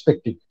is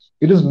expecting.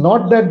 It is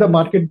not that the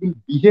market will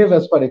behave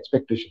as per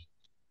expectation,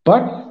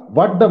 but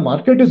what the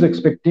market is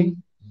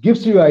expecting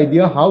gives you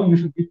idea how you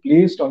should be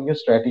placed on your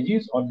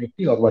strategies on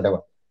Nifty or whatever.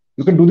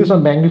 You can do this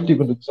on Bank Nifty, you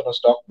can do this on a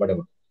stock,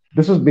 whatever.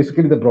 This is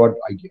basically the broad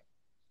idea.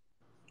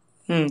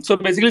 So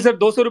basically sir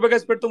 200 रुपए का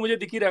spread तो मुझे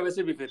दिख ही रहा है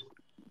वैसे भी फिर.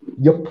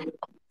 Yep.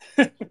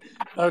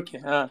 ओके.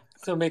 हाँ.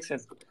 So make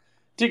sense.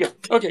 ठीक है.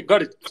 Okay.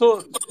 Got it. So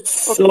okay.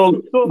 So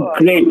so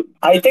great.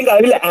 I think I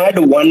will add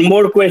one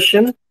more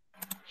question.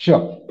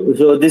 Sure.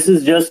 So this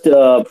is just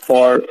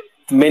for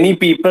many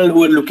people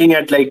who are looking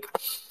at like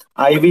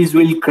IVs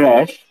will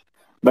crash,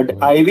 but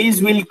Mhm.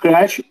 IVs will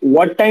crash.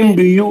 What time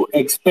do you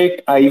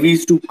expect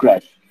IVs to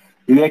crash?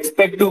 Do you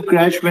expect to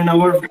crash when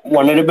our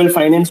honorable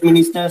finance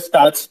minister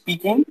starts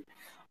speaking,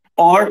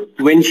 or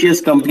when she has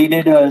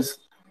completed her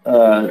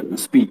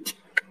speech?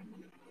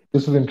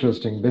 This is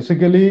interesting.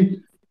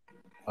 Basically,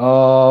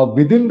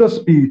 within the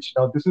speech,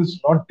 now this is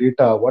not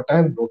data. What I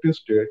have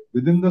noticed it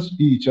within the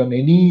speech on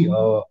any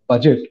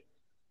budget,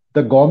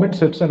 the government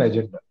sets an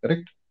agenda,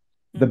 correct?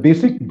 The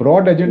basic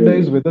broad agenda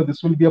is whether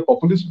this will be a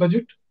populist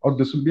budget or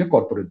this will be a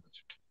corporate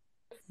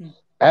budget.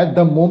 At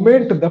the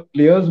moment the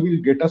players will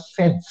get a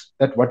sense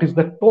that what is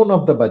the tone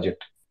of the budget,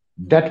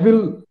 that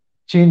will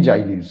change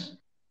IVs.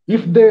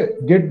 If they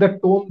get the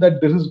tone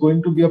that this is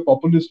going to be a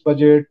populist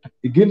budget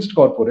against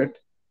corporate,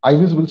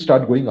 IVs will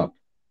start going up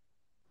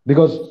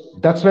because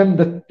that's when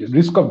the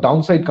risk of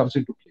downside comes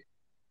into play.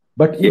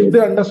 But if Yes.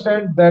 they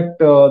understand that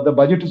the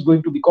budget is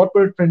going to be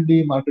corporate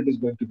friendly, market is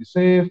going to be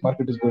safe,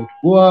 market is going to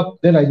go up,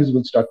 then IVs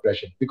will start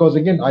crashing. Because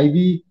again, IV,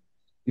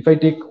 if I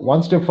take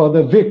one step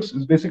further, VIX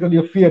is basically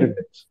a fear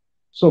index.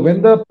 So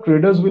when the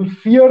traders will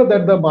fear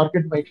that the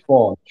market might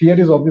fall, fear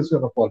is obviously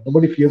going to fall.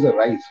 Nobody fears a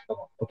rise. Come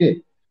on, okay.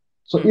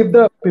 So if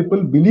the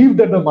people believe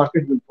that the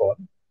market will fall,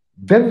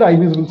 then the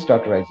IVs will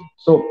start rising.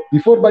 So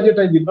before budget,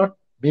 I will not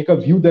make a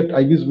view that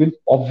IVs will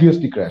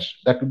obviously crash.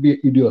 That would be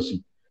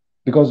idiocy.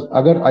 Because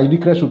अगर ivy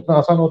crash उतना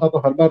आसान होता तो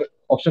हर बार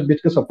option बेच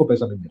के सबको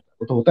पैसा मिल जाता,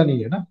 वो तो होता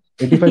नहीं है ना.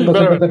 85% ऑफ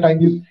बराबर. The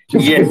time you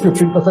get, Yes.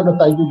 15% of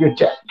time you get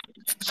Jack.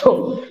 So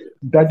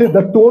that is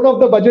the tone of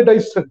the budget, I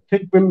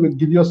think, will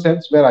give you a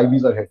sense where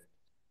IVs are headed.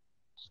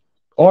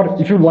 Or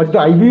if you watch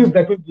the IVs,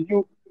 that will give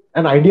you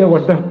an idea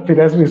what the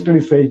finance minister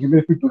is saying, even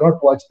if you do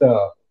not watch the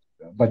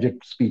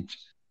budget speech.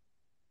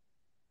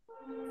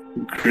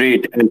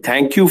 Great, and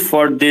thank you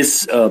for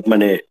this,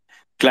 Mane,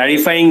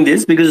 clarifying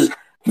this, because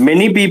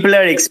many people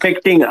are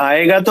expecting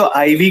आएगा तो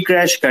IV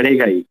crash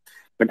करेगा ही,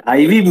 but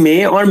IV may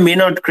or may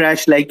not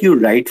crash, like you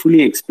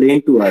rightfully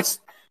explained to us.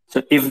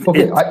 So if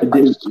Okay, it,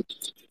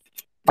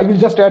 I will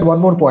just add one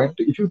more point.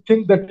 If you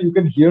think that you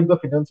can hear the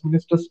finance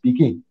minister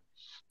speaking,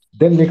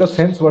 then make a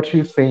sense what she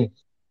is saying,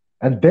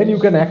 and then you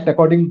can act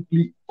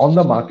accordingly on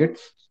the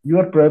markets. You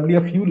are probably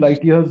a few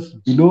light years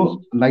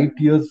below, light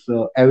years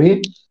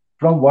away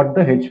from what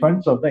the hedge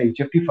funds or the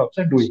HFT firms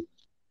are doing.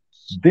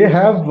 They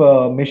have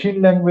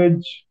machine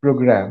language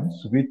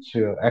programs which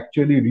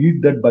actually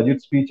read that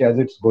budget speech as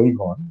it's going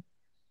on.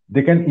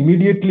 They can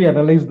immediately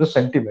analyze the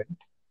sentiment,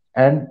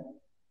 and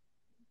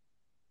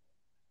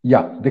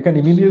yeah, they can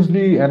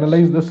immediately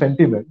analyze the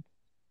sentiment,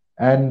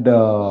 and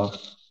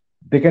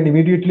they can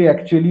immediately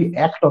actually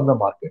act on the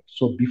market.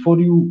 So before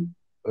you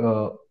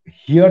uh,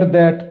 hear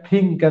that,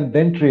 think, and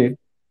then trade,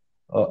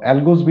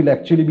 algos will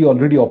actually be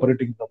already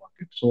operating in the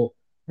market. So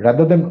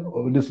rather than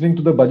listening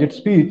to the budget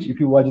speech, if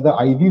you watch the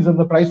IVs and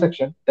the price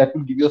action, that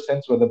will give you a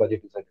sense where the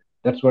budget is at.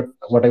 That's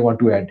what I want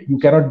to add. You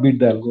cannot beat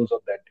the algos on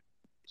that.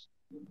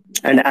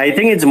 and I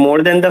think it's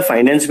more than the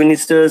finance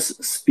minister's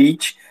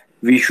speech.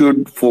 We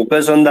should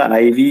focus on the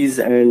IVs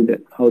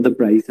and how the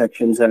price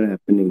actions are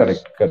happening.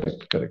 Correct,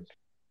 correct, correct.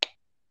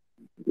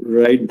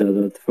 Right,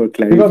 Dadat, for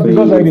Because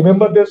clarifying. I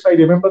remember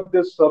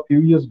this a few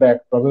years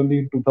back, probably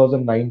in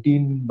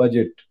 2019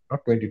 budget,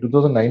 not 20,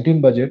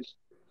 2019 budget.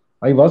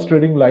 I was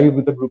trading live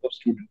with a group of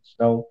students.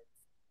 Now,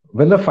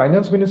 when the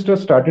finance minister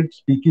started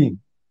speaking,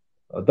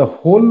 the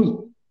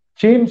whole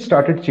chain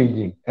started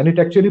changing, and it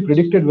actually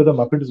predicted where the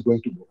market is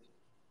going to go,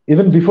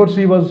 even before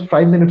she was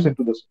 5 minutes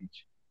into the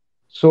speech.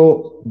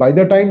 So by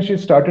the time she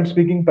started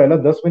speaking,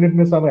 pehla 10 minute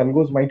mein some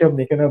algos might have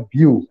taken a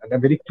view, and a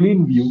very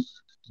clean view,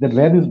 that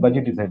where this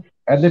budget is headed,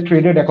 and they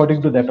traded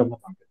according to that of the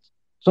markets.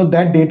 So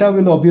that data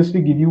will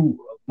obviously give you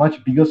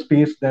much bigger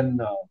space than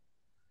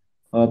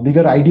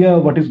bigger idea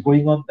what is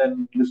going on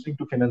than listening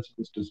to finance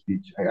minister's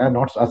speech. I am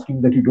not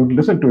asking that you don't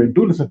listen to it.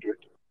 Do listen to it,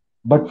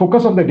 but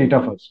focus on the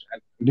data first.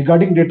 And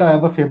regarding data, I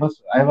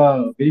have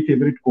a very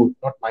favorite quote,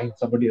 not mine.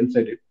 Somebody else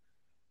said it,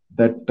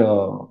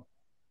 that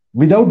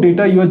without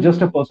data, you are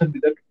just a person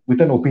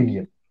with an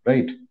opinion,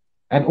 right?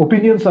 And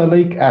opinions are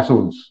like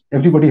assholes.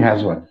 Everybody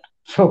has one.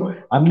 So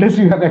unless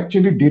you have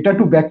actually data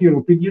to back your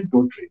opinion,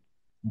 don't trade.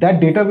 That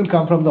data will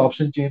come from the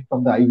option chain,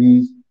 from the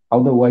IVs,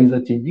 how the Ys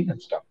are changing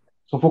and stuff.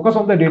 So focus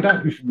on the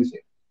data. You should be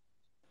safe.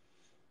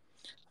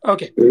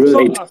 Okay. So,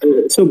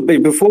 Right. So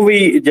before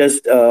we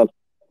just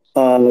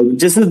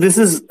this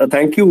is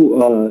thank you,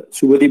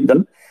 Subhadip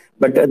Dal.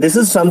 But this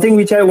is something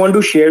which I want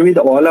to share with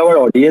all our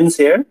audience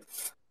here.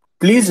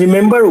 Please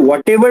remember,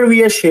 whatever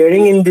we are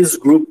sharing in this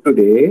group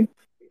today,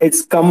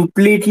 it's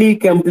completely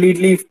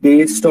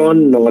based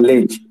on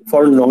knowledge,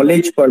 for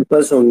knowledge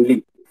purpose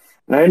only.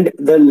 And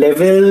the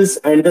levels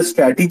and the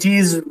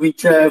strategies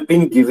which have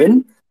been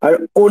given are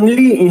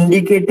only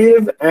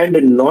indicative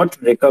and not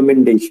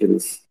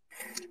recommendations.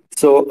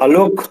 So,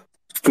 Alok, yeah,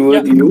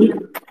 toward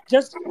you.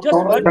 just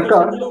one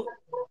Sarkar, question.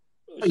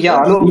 yeah,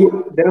 Shubham,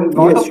 hello. There are a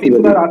lot Yes, of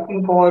people are Subhadip.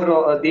 asking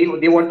for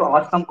they want to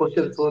ask some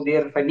questions, so they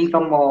are sending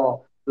some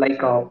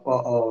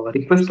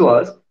request to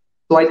us.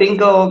 So I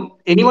think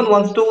anyone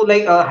wants to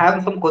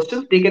have some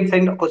questions, they can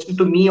send a question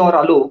to me or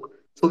Alok,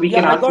 so we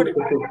yeah, can I ask got those it.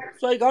 questions.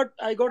 So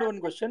I got one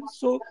question.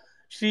 So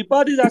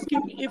Shripad is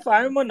asking, if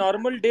I am a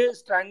normal day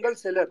strangle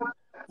seller,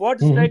 what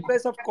strike Mhm.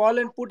 price of call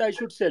and put I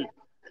should sell,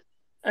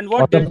 and On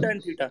what delta the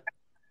and theta?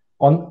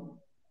 on,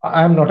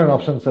 I am not an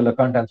option seller.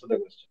 Can't answer the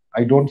question.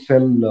 I don't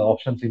sell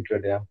options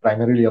intraday. I'm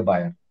primarily a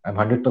buyer. I'm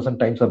 100%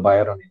 times a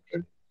buyer on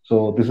intraday.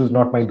 So this is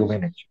not my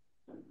domain actually.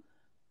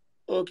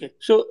 Okay.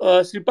 So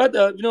Shripad,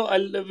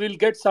 we'll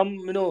get some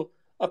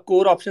a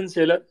core option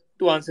seller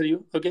to answer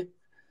you. Okay.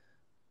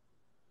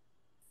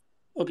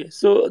 Okay.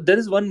 So there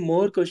is one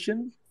more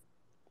question.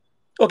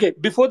 Okay,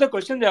 before the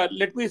question,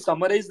 let me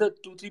summarize the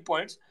two three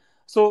points.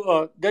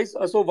 So, guys,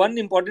 so one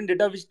important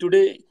data which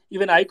today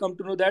even I come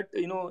to know that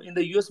in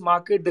the US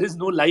market there is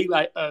no live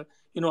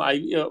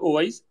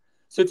OIs.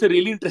 So it's a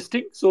really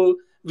interesting. So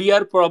we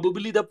are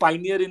probably the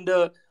pioneer in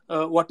the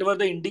whatever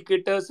the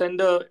indicators and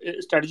the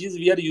strategies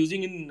we are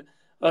using in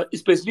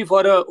especially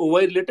for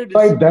OI related.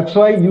 It's That's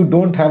why you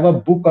don't have a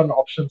book on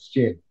options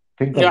chain.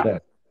 Think of yeah.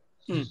 that.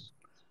 Hmm.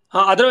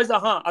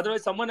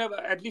 Otherwise someone have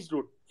at least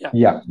wrote. Yeah.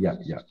 Yeah, yeah,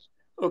 yeah.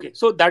 Okay,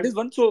 so that is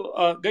one.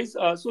 So, guys,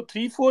 so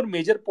three, four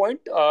major point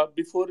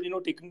before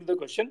taking to the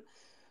question.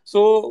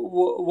 So,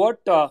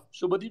 what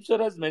Shubhadeep sir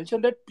has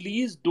mentioned that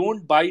please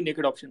don't buy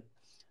naked option,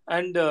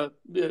 and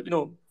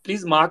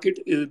Please mark it.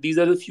 These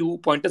are the few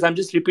pointers. I'm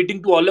just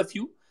repeating to all of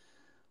you.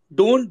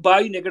 Don't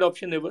buy naked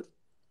option ever.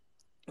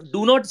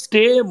 Do not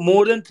stay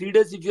more than 3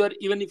 days if you are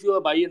even if you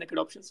are buying naked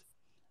options.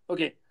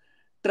 Okay.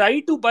 Try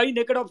to buy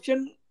naked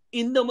option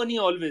in the money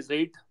always,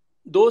 right?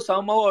 Though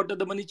somehow out of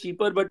the money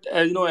cheaper, but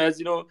as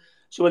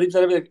Shubhadeep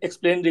sir have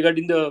explained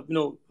regarding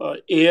the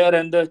air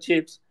and the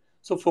chips.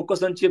 So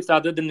focus on chips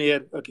rather than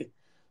air. Okay.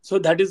 So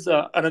that is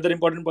another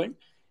important point.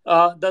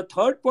 The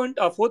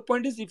fourth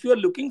point is if you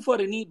are looking for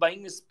any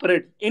buying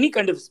spread, any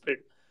kind of spread,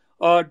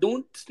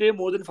 don't stay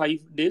more than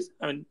 5 days.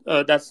 I mean,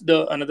 that's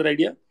the another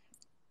idea.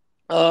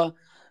 Uh,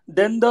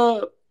 then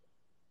the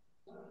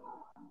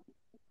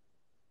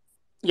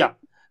Yeah.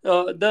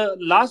 The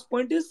last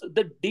point is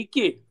the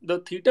decay. The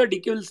theta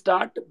decay will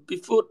start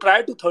before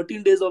prior to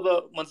 13 days of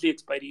a monthly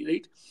expiry,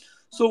 right?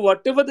 So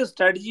whatever the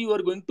strategy you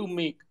are going to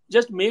make,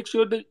 just make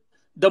sure that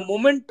the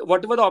moment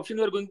whatever the option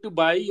you are going to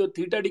buy, your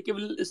theta decay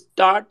will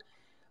start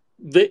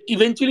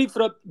eventually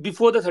from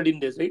before the 13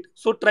 days, right?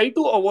 So try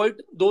to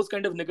avoid those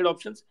kind of naked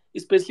options,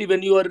 especially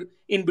when you are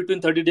in between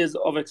 30 days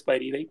of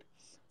expiry, right?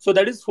 So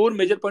that is four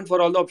major point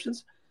for all the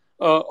options,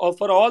 or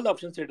for all the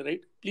options trader,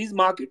 right? Please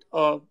mark it.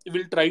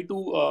 We'll try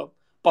to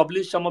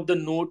publish some of the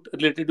note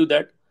related to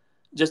that,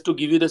 just to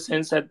give you the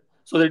sense that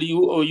so that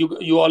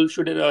you all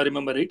should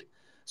remember it.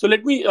 So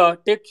let me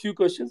take few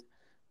questions.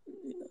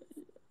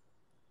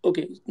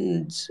 Okay.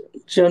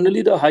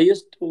 Generally the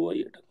highest. Oh,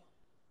 yeah.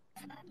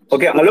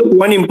 Okay, Alok,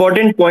 one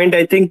important point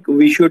I think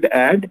we should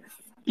add.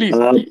 Please.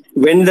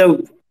 When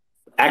the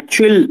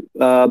actual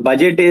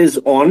budget is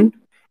on,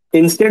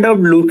 instead of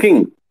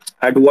looking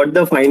at what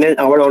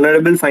our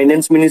honorable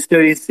finance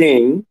minister is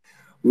saying,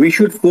 we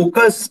should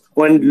focus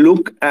on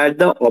look at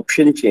the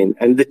option chain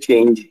and the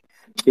change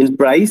in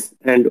price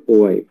and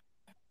OI.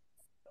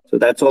 So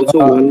that's also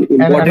one And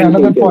important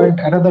another thing to point,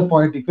 know. another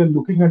point. If you're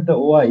looking at the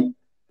OI,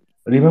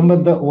 remember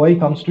the OI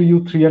comes to you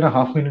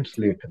 3.5 minutes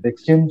late. The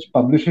exchange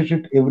publishes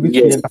it every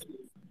three Yes, and a half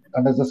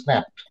and as a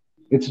snap.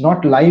 It's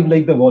not live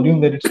like the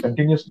volume where it's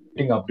continuously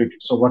getting updated.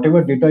 So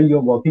whatever data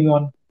you're working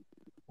on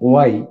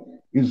OI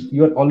is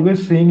you're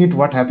always seeing it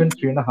what happened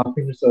 3.5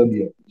 minutes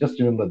earlier. Just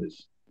remember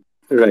this.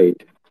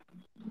 right.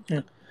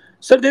 Yeah.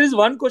 Sir, there is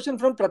one question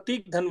from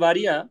Pratik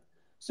Dhanwaria.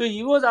 So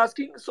he was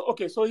asking. So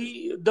okay, so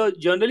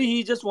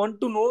he just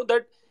want to know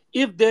that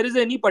if there is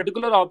any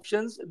particular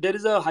options, there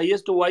is a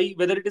highest Y,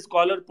 whether it is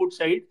call or put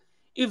side.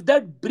 If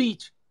that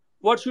breach,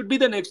 what should be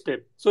the next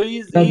step? So he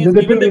is That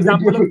given will, the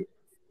example if of. it,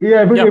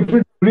 yeah, Yeah. if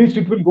it reached,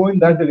 it will go in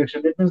that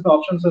direction. That means the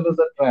option sellers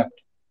are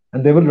trapped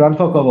and they will run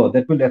for cover.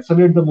 That will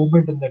accelerate the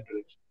movement in that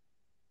direction.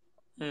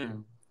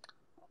 Hmm.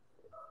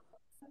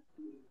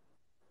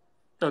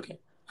 Okay.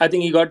 I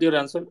think he got your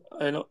answer.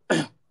 I know.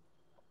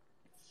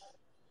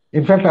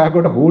 In fact, I have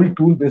got a whole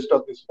tool based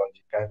on this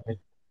logic. I mean,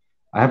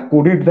 I have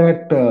coded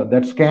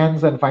that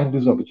scans and find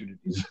these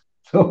opportunities.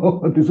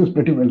 So this is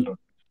pretty well done.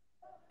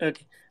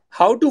 Okay.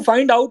 How to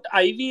find out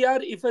IVR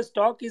if a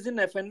stock is in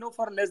FNO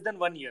for less than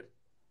 1 year?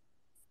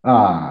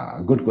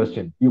 Good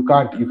question. You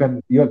can't. You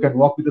can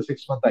work with a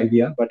 6 month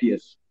IVR, but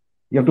yes,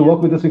 you have to Yeah.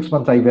 work with a 6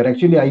 month IVR.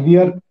 Actually,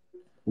 IVR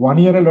 1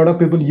 year a lot of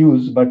people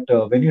use, but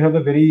when you have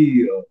a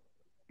very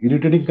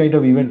irritating kind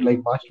of event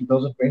like March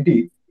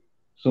 2020,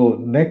 so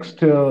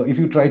next if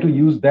you try to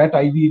use that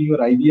IV in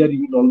your IVR,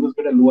 you will always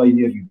get a low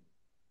IVR reading.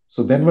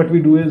 So then what Hmm.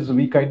 we do is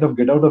we kind of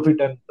get out of it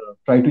and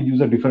try to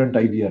use a different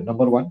IVR.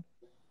 Number one.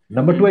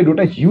 Number two, Hmm. I wrote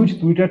a huge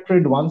Twitter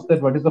thread once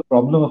that what is the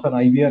problem of an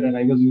IVR, and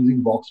I was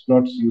using box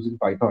plots using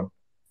Python.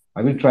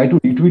 I will try to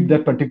retweet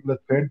that particular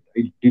thread.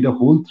 I did a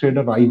whole thread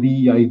on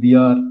IV,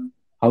 IVR,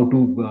 how to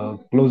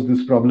close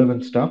this problem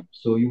and stuff.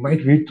 So you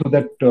might read through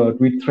that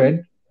tweet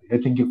thread. I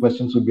think your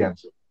questions will be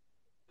answered.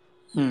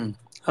 Hmm.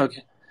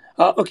 Okay.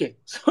 Okay.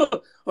 So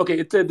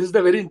okay, this is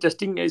the very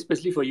interesting,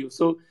 especially for you.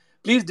 So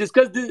please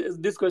discuss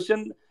this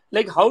question,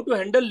 like how to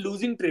handle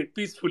losing trade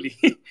peacefully.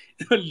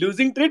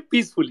 Losing trade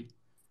peacefully. Okay.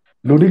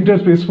 Loading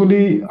test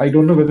peacefully, I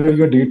don't know whether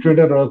you're a day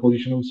trader or a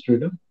positional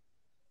trader.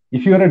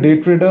 If you are a day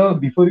trader,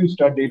 before you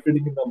start day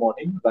trading in the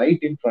morning, right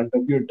in front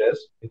of your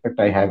desk, in fact,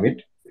 I have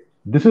it.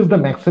 This is the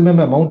maximum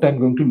amount I'm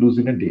going to lose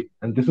in a day,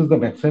 and this is the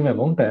maximum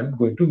amount I'm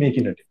going to make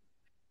in a day.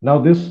 Now,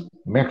 this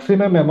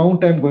maximum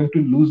amount I'm going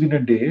to lose in a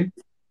day,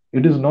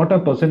 it is not a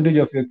percentage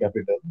of your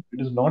capital.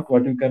 It is not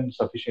what you can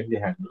sufficiently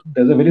handle.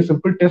 There's a very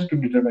simple test to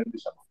determine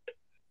this amount.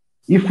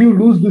 If you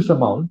lose this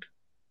amount,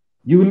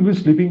 you will be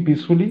sleeping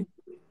peacefully.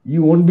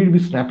 You won't be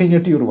snapping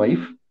at your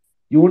wife.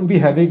 You won't be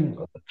having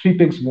three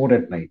pegs more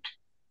at night.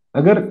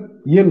 अगर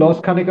ये loss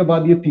खाने के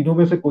बाद ये तीनों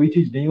में से कोई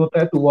चीज नहीं होता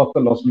है तो वो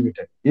आपका लॉस लिमिट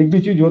है एक भी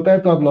चीज होता है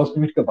तो आप लॉस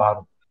लिमिट के बाहर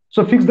हो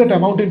so fix that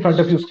amount in front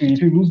of your screen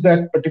if you lose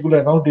that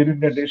particular amount during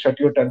the day shut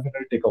your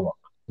terminal take a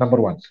walk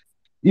number one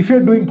if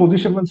you're doing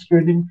positionless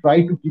trading try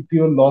to keep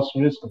your loss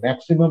risk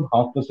maximum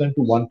 0.5%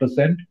 to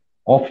 1%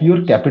 of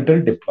your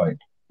capital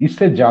deployed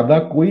इससे ज्यादा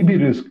कोई भी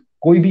risk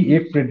कोई भी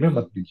एक trade में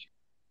मत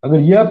लीजिए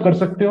अगर ये आप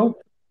कर सकते हो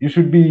you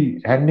should be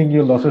handling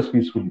your losses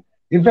peacefully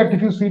in fact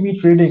if you see me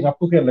trading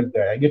आपको क्या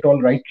लगता है I get all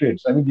right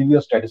trades I will give you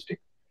a statistic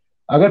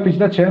अगर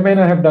पिछला 6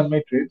 महीना I have done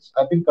my trades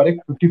I've been correct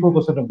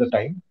 54% of the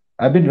time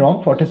I've been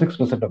wrong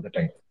 46% of the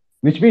time,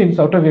 which means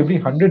out of every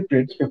 100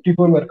 trades,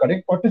 54 were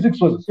correct,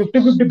 46 was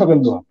 50-50 पकड़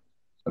लो आप,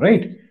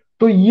 right?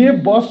 तो ये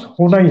boss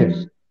होना ही है.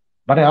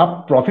 माने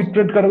आप प्रॉफिट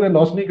ट्रेड करोगे,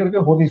 लॉस नहीं करोगे,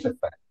 हो नहीं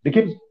सकता है.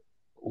 लेकिन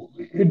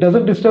it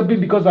doesn't disturb me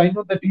because I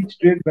know that each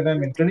trade when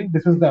I'm entering,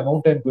 this is the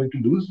amount I'm going to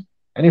lose.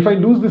 And if I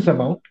lose this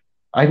amount,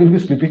 I will be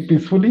sleeping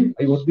peacefully.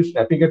 I won't be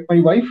snapping at my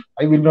wife.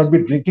 I will not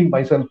be drinking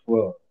myself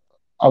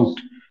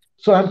out.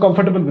 So I'm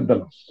comfortable with the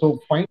loss. So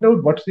find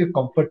out what's your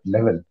comfort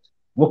level.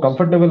 वो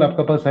comfort level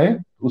आपका पास है,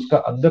 उसका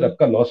अंदर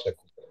आपका loss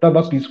रखो, तब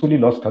आप peacefully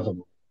loss खा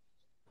सको.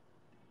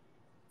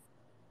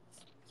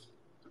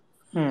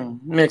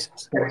 Makes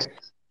sense.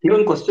 Here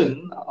one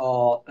question.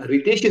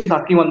 Ritesh is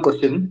asking one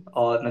question,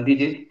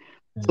 Nandiji.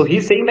 So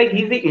he's saying like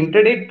he's a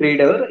intraday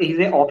trader, he's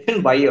an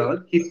option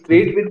buyer. He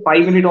trades with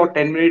 5 minute or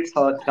 10 minutes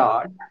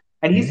chart,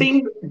 and he's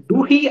saying,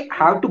 do he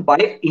have to buy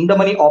in the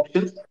money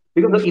options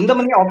because the in the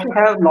money options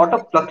have a lot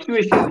of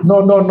fluctuation. No,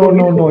 no, no, So he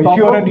no, no. should If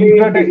you are proper an play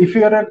intraday, it.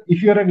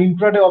 if you are an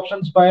intraday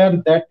options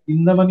buyer, that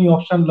in the money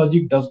option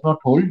logic does not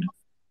hold.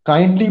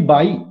 Kindly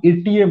buy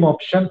ATM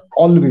option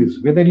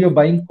always, whether you're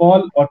buying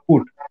call or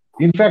put.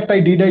 In fact, I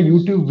did a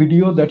YouTube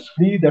video that's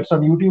free, that's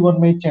on YouTube on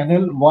my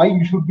channel. Why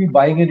you should be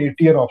buying an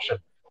ATM option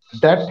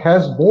that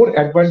has more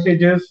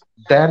advantages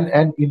than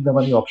an in the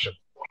money option.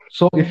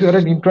 So if you're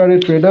an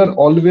intraday trader,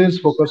 always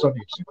focus on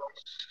ATM.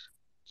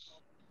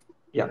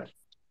 Yeah,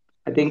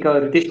 I think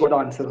Ritesh got the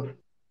answer.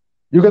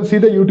 You can see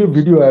the YouTube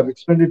video. I have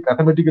explained it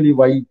mathematically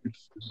why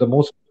it's the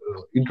most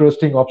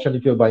interesting option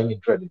if you're buying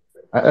intraday.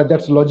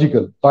 That's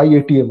logical. Buy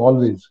ATM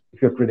always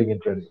if you're trading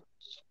intraday.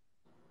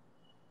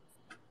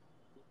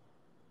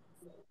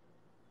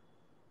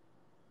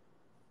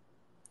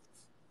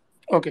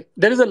 Okay,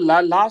 there is a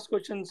last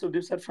question,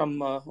 Subhadip sir, from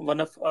one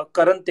of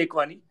Karan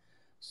Tekwani.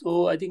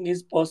 So I think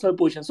his personal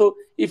position. So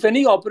if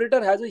any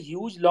operator has a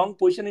huge long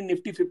position in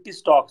Nifty 50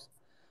 stocks,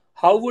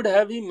 how would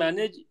have he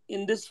managed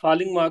in this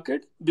falling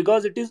market?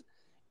 Because it is,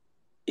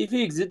 if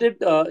he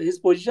exited his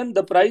position,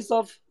 the price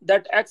of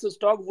that X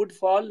stock would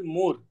fall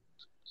more.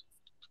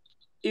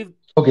 If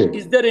Okay.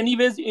 Is there any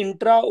ways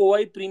intra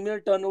OI premier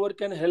turnover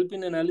can help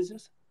in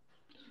analysis?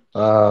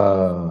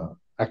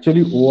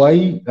 Actually,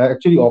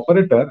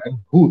 operator and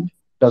booth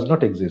does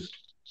not exist.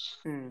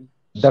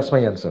 That's my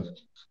answer.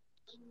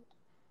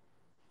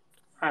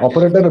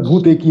 Operator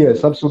भूत एक ही है,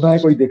 सब सुना है,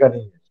 कोई देखा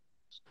नहीं है.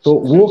 तो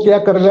वो क्या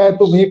कर रहा है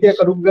तो मैं क्या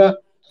करूंगा,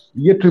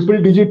 ये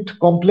ट्रिपल डिजिट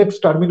कॉम्प्लेक्स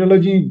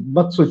टर्मिनोलॉजी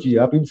मत सोचिए,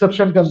 आप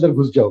इंसेप्शन के अंदर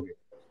घुस जाओगे.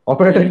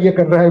 ऑपरेटर ये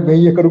कर रहा है, मैं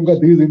ये करूंगा,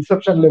 this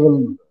Inception level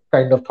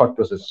kind of thought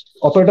process.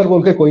 Operator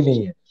बोल के कोई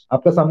नहीं है,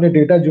 आपका सामने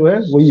डेटा जो है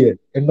वही है,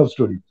 end of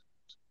story.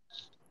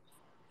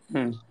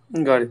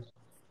 Got it.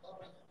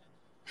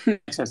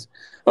 Makes sense.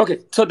 Okay,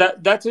 so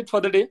that's it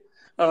for the day.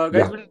 Guys,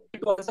 Yeah. we'll try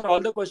to answer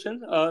all the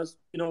questions,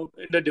 in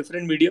the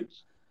different medium.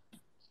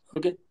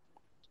 Okay.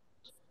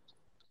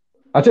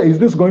 Acha, is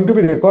this going to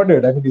be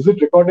recorded? I mean, is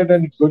it recorded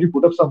and it's going to be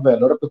put up somewhere? A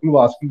lot of people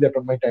were asking that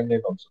on my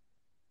timeline also.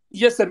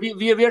 Yes, sir.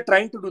 We are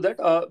trying to do that.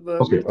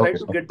 We'll try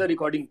to get the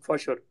recording for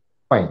sure.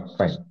 Fine.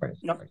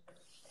 No.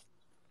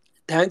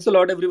 Thanks a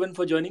lot, everyone,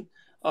 for joining.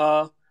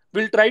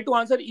 We'll try to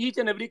answer each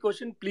and every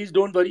question. Please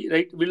don't worry,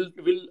 right?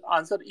 We'll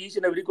answer each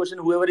and every question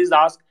whoever is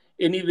asked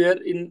anywhere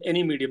in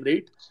any medium,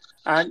 right?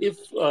 And if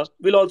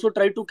we'll also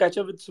try to catch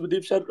up with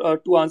Subhadip sir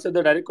to answer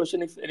the direct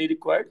question if any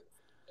required.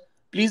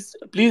 Please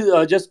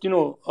just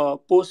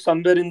post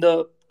somewhere in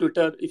the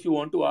Twitter if you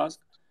want to ask.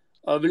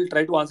 We'll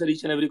try to answer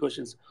each and every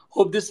questions.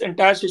 Hope this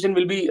entire session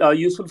will be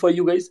useful for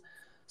you guys.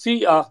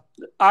 See, our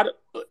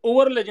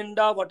overall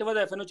agenda, whatever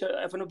the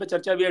FNO pe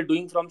charcha we are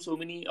doing from so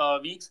many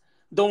weeks,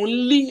 the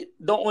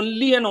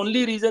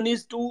only reason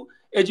is to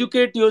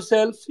educate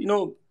yourself,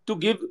 to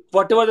give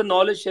whatever the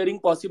knowledge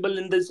sharing possible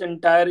in this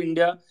entire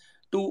India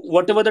to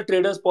whatever the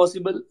traders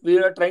possible. We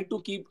are trying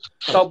to keep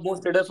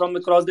topmost traders from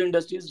across the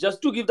industries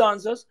just to give the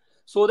answers,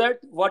 so that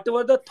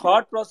whatever the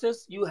thought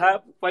process you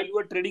have while you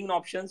are trading in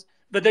options,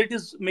 whether it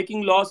is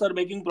making loss or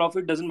making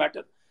profit, doesn't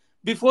matter.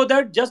 Before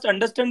that, just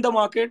understand the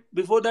market.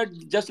 Before that,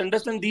 just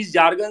understand these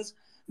jargons,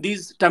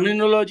 these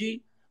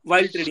terminology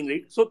while trading,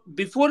 right? So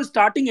before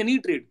starting any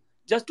trade,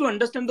 just to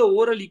understand the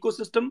overall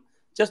ecosystem,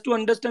 just to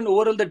understand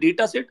overall the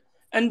data set,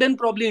 and then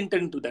probably enter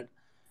into that.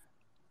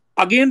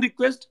 Again,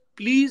 request,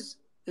 please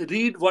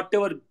read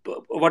whatever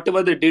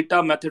the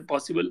data method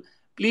possible.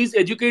 Please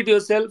educate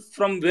yourself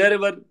from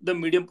wherever the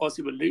medium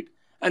possible, right?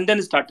 And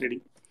then start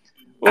trading.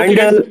 Okay,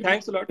 guys,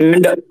 thanks a lot.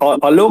 And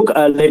Alok,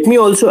 let me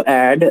also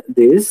add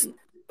this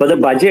for the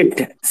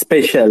budget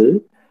special.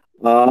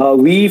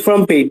 We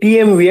from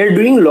Paytm, we are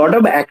doing a lot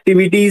of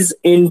activities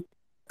in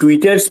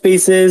Twitter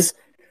Spaces,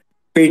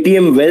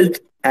 Paytm Wealth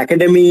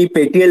Academy,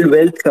 Paytm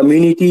Wealth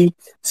Community.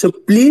 So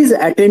please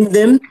attend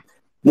them.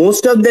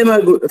 Most of them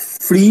are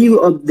free.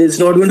 It's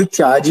not going to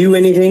charge you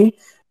anything,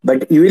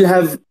 but you will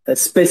have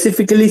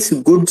specifically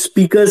good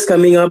speakers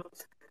coming up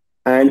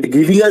and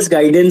giving us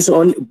guidance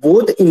on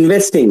both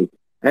investing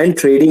and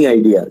trading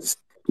ideas.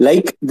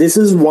 Like this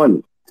is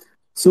one.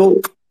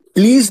 So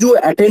please do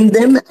attend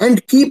them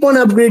and keep on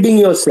upgrading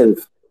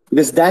yourself,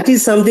 because that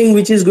is something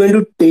which is going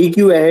to take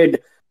you ahead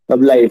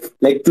of life.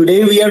 Like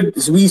today,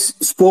 we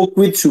spoke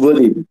with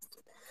Shubhadeep.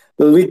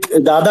 With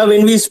Dada,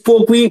 when we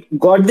spoke, we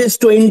got this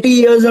 20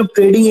 years of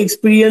trading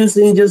experience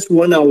in just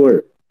 1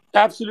 hour,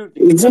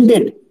 Absolutely, isn't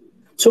absolutely. it?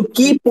 So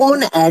keep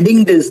on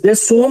adding this.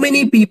 There's so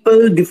many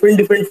people,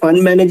 different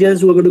fund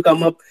managers who are going to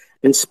come up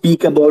and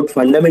speak about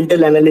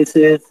fundamental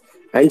analysis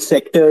and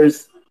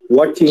sectors,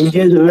 what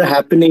changes are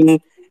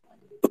happening.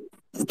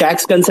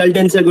 Tax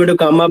consultants are going to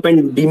come up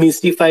and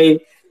demystify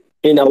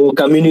in our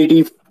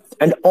community,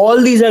 and all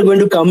these are going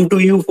to come to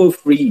you for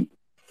free,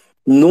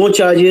 no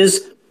charges.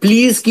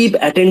 Please keep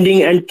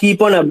attending and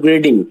keep on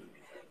upgrading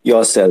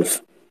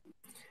yourself.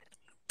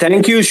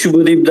 Thank you,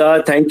 Shubhadeep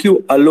Da. Thank you,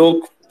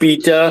 Alok,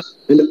 Peter,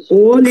 and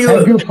all you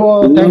Thank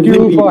lovely you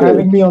for people.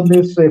 having me on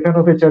this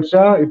FNOK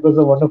Charcha. It was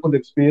a wonderful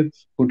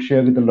experience. Could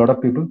share with a lot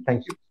of people.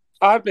 Thank you.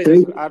 Our pleasure,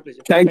 Thank, sir. Our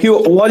pleasure. thank Thank you,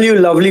 you. all you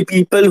lovely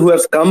people who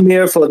have come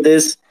here for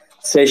this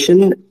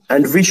session,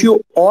 and wish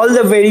you all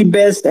the very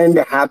best and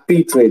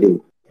happy trading.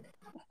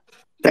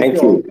 Thank you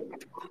Thank all. you.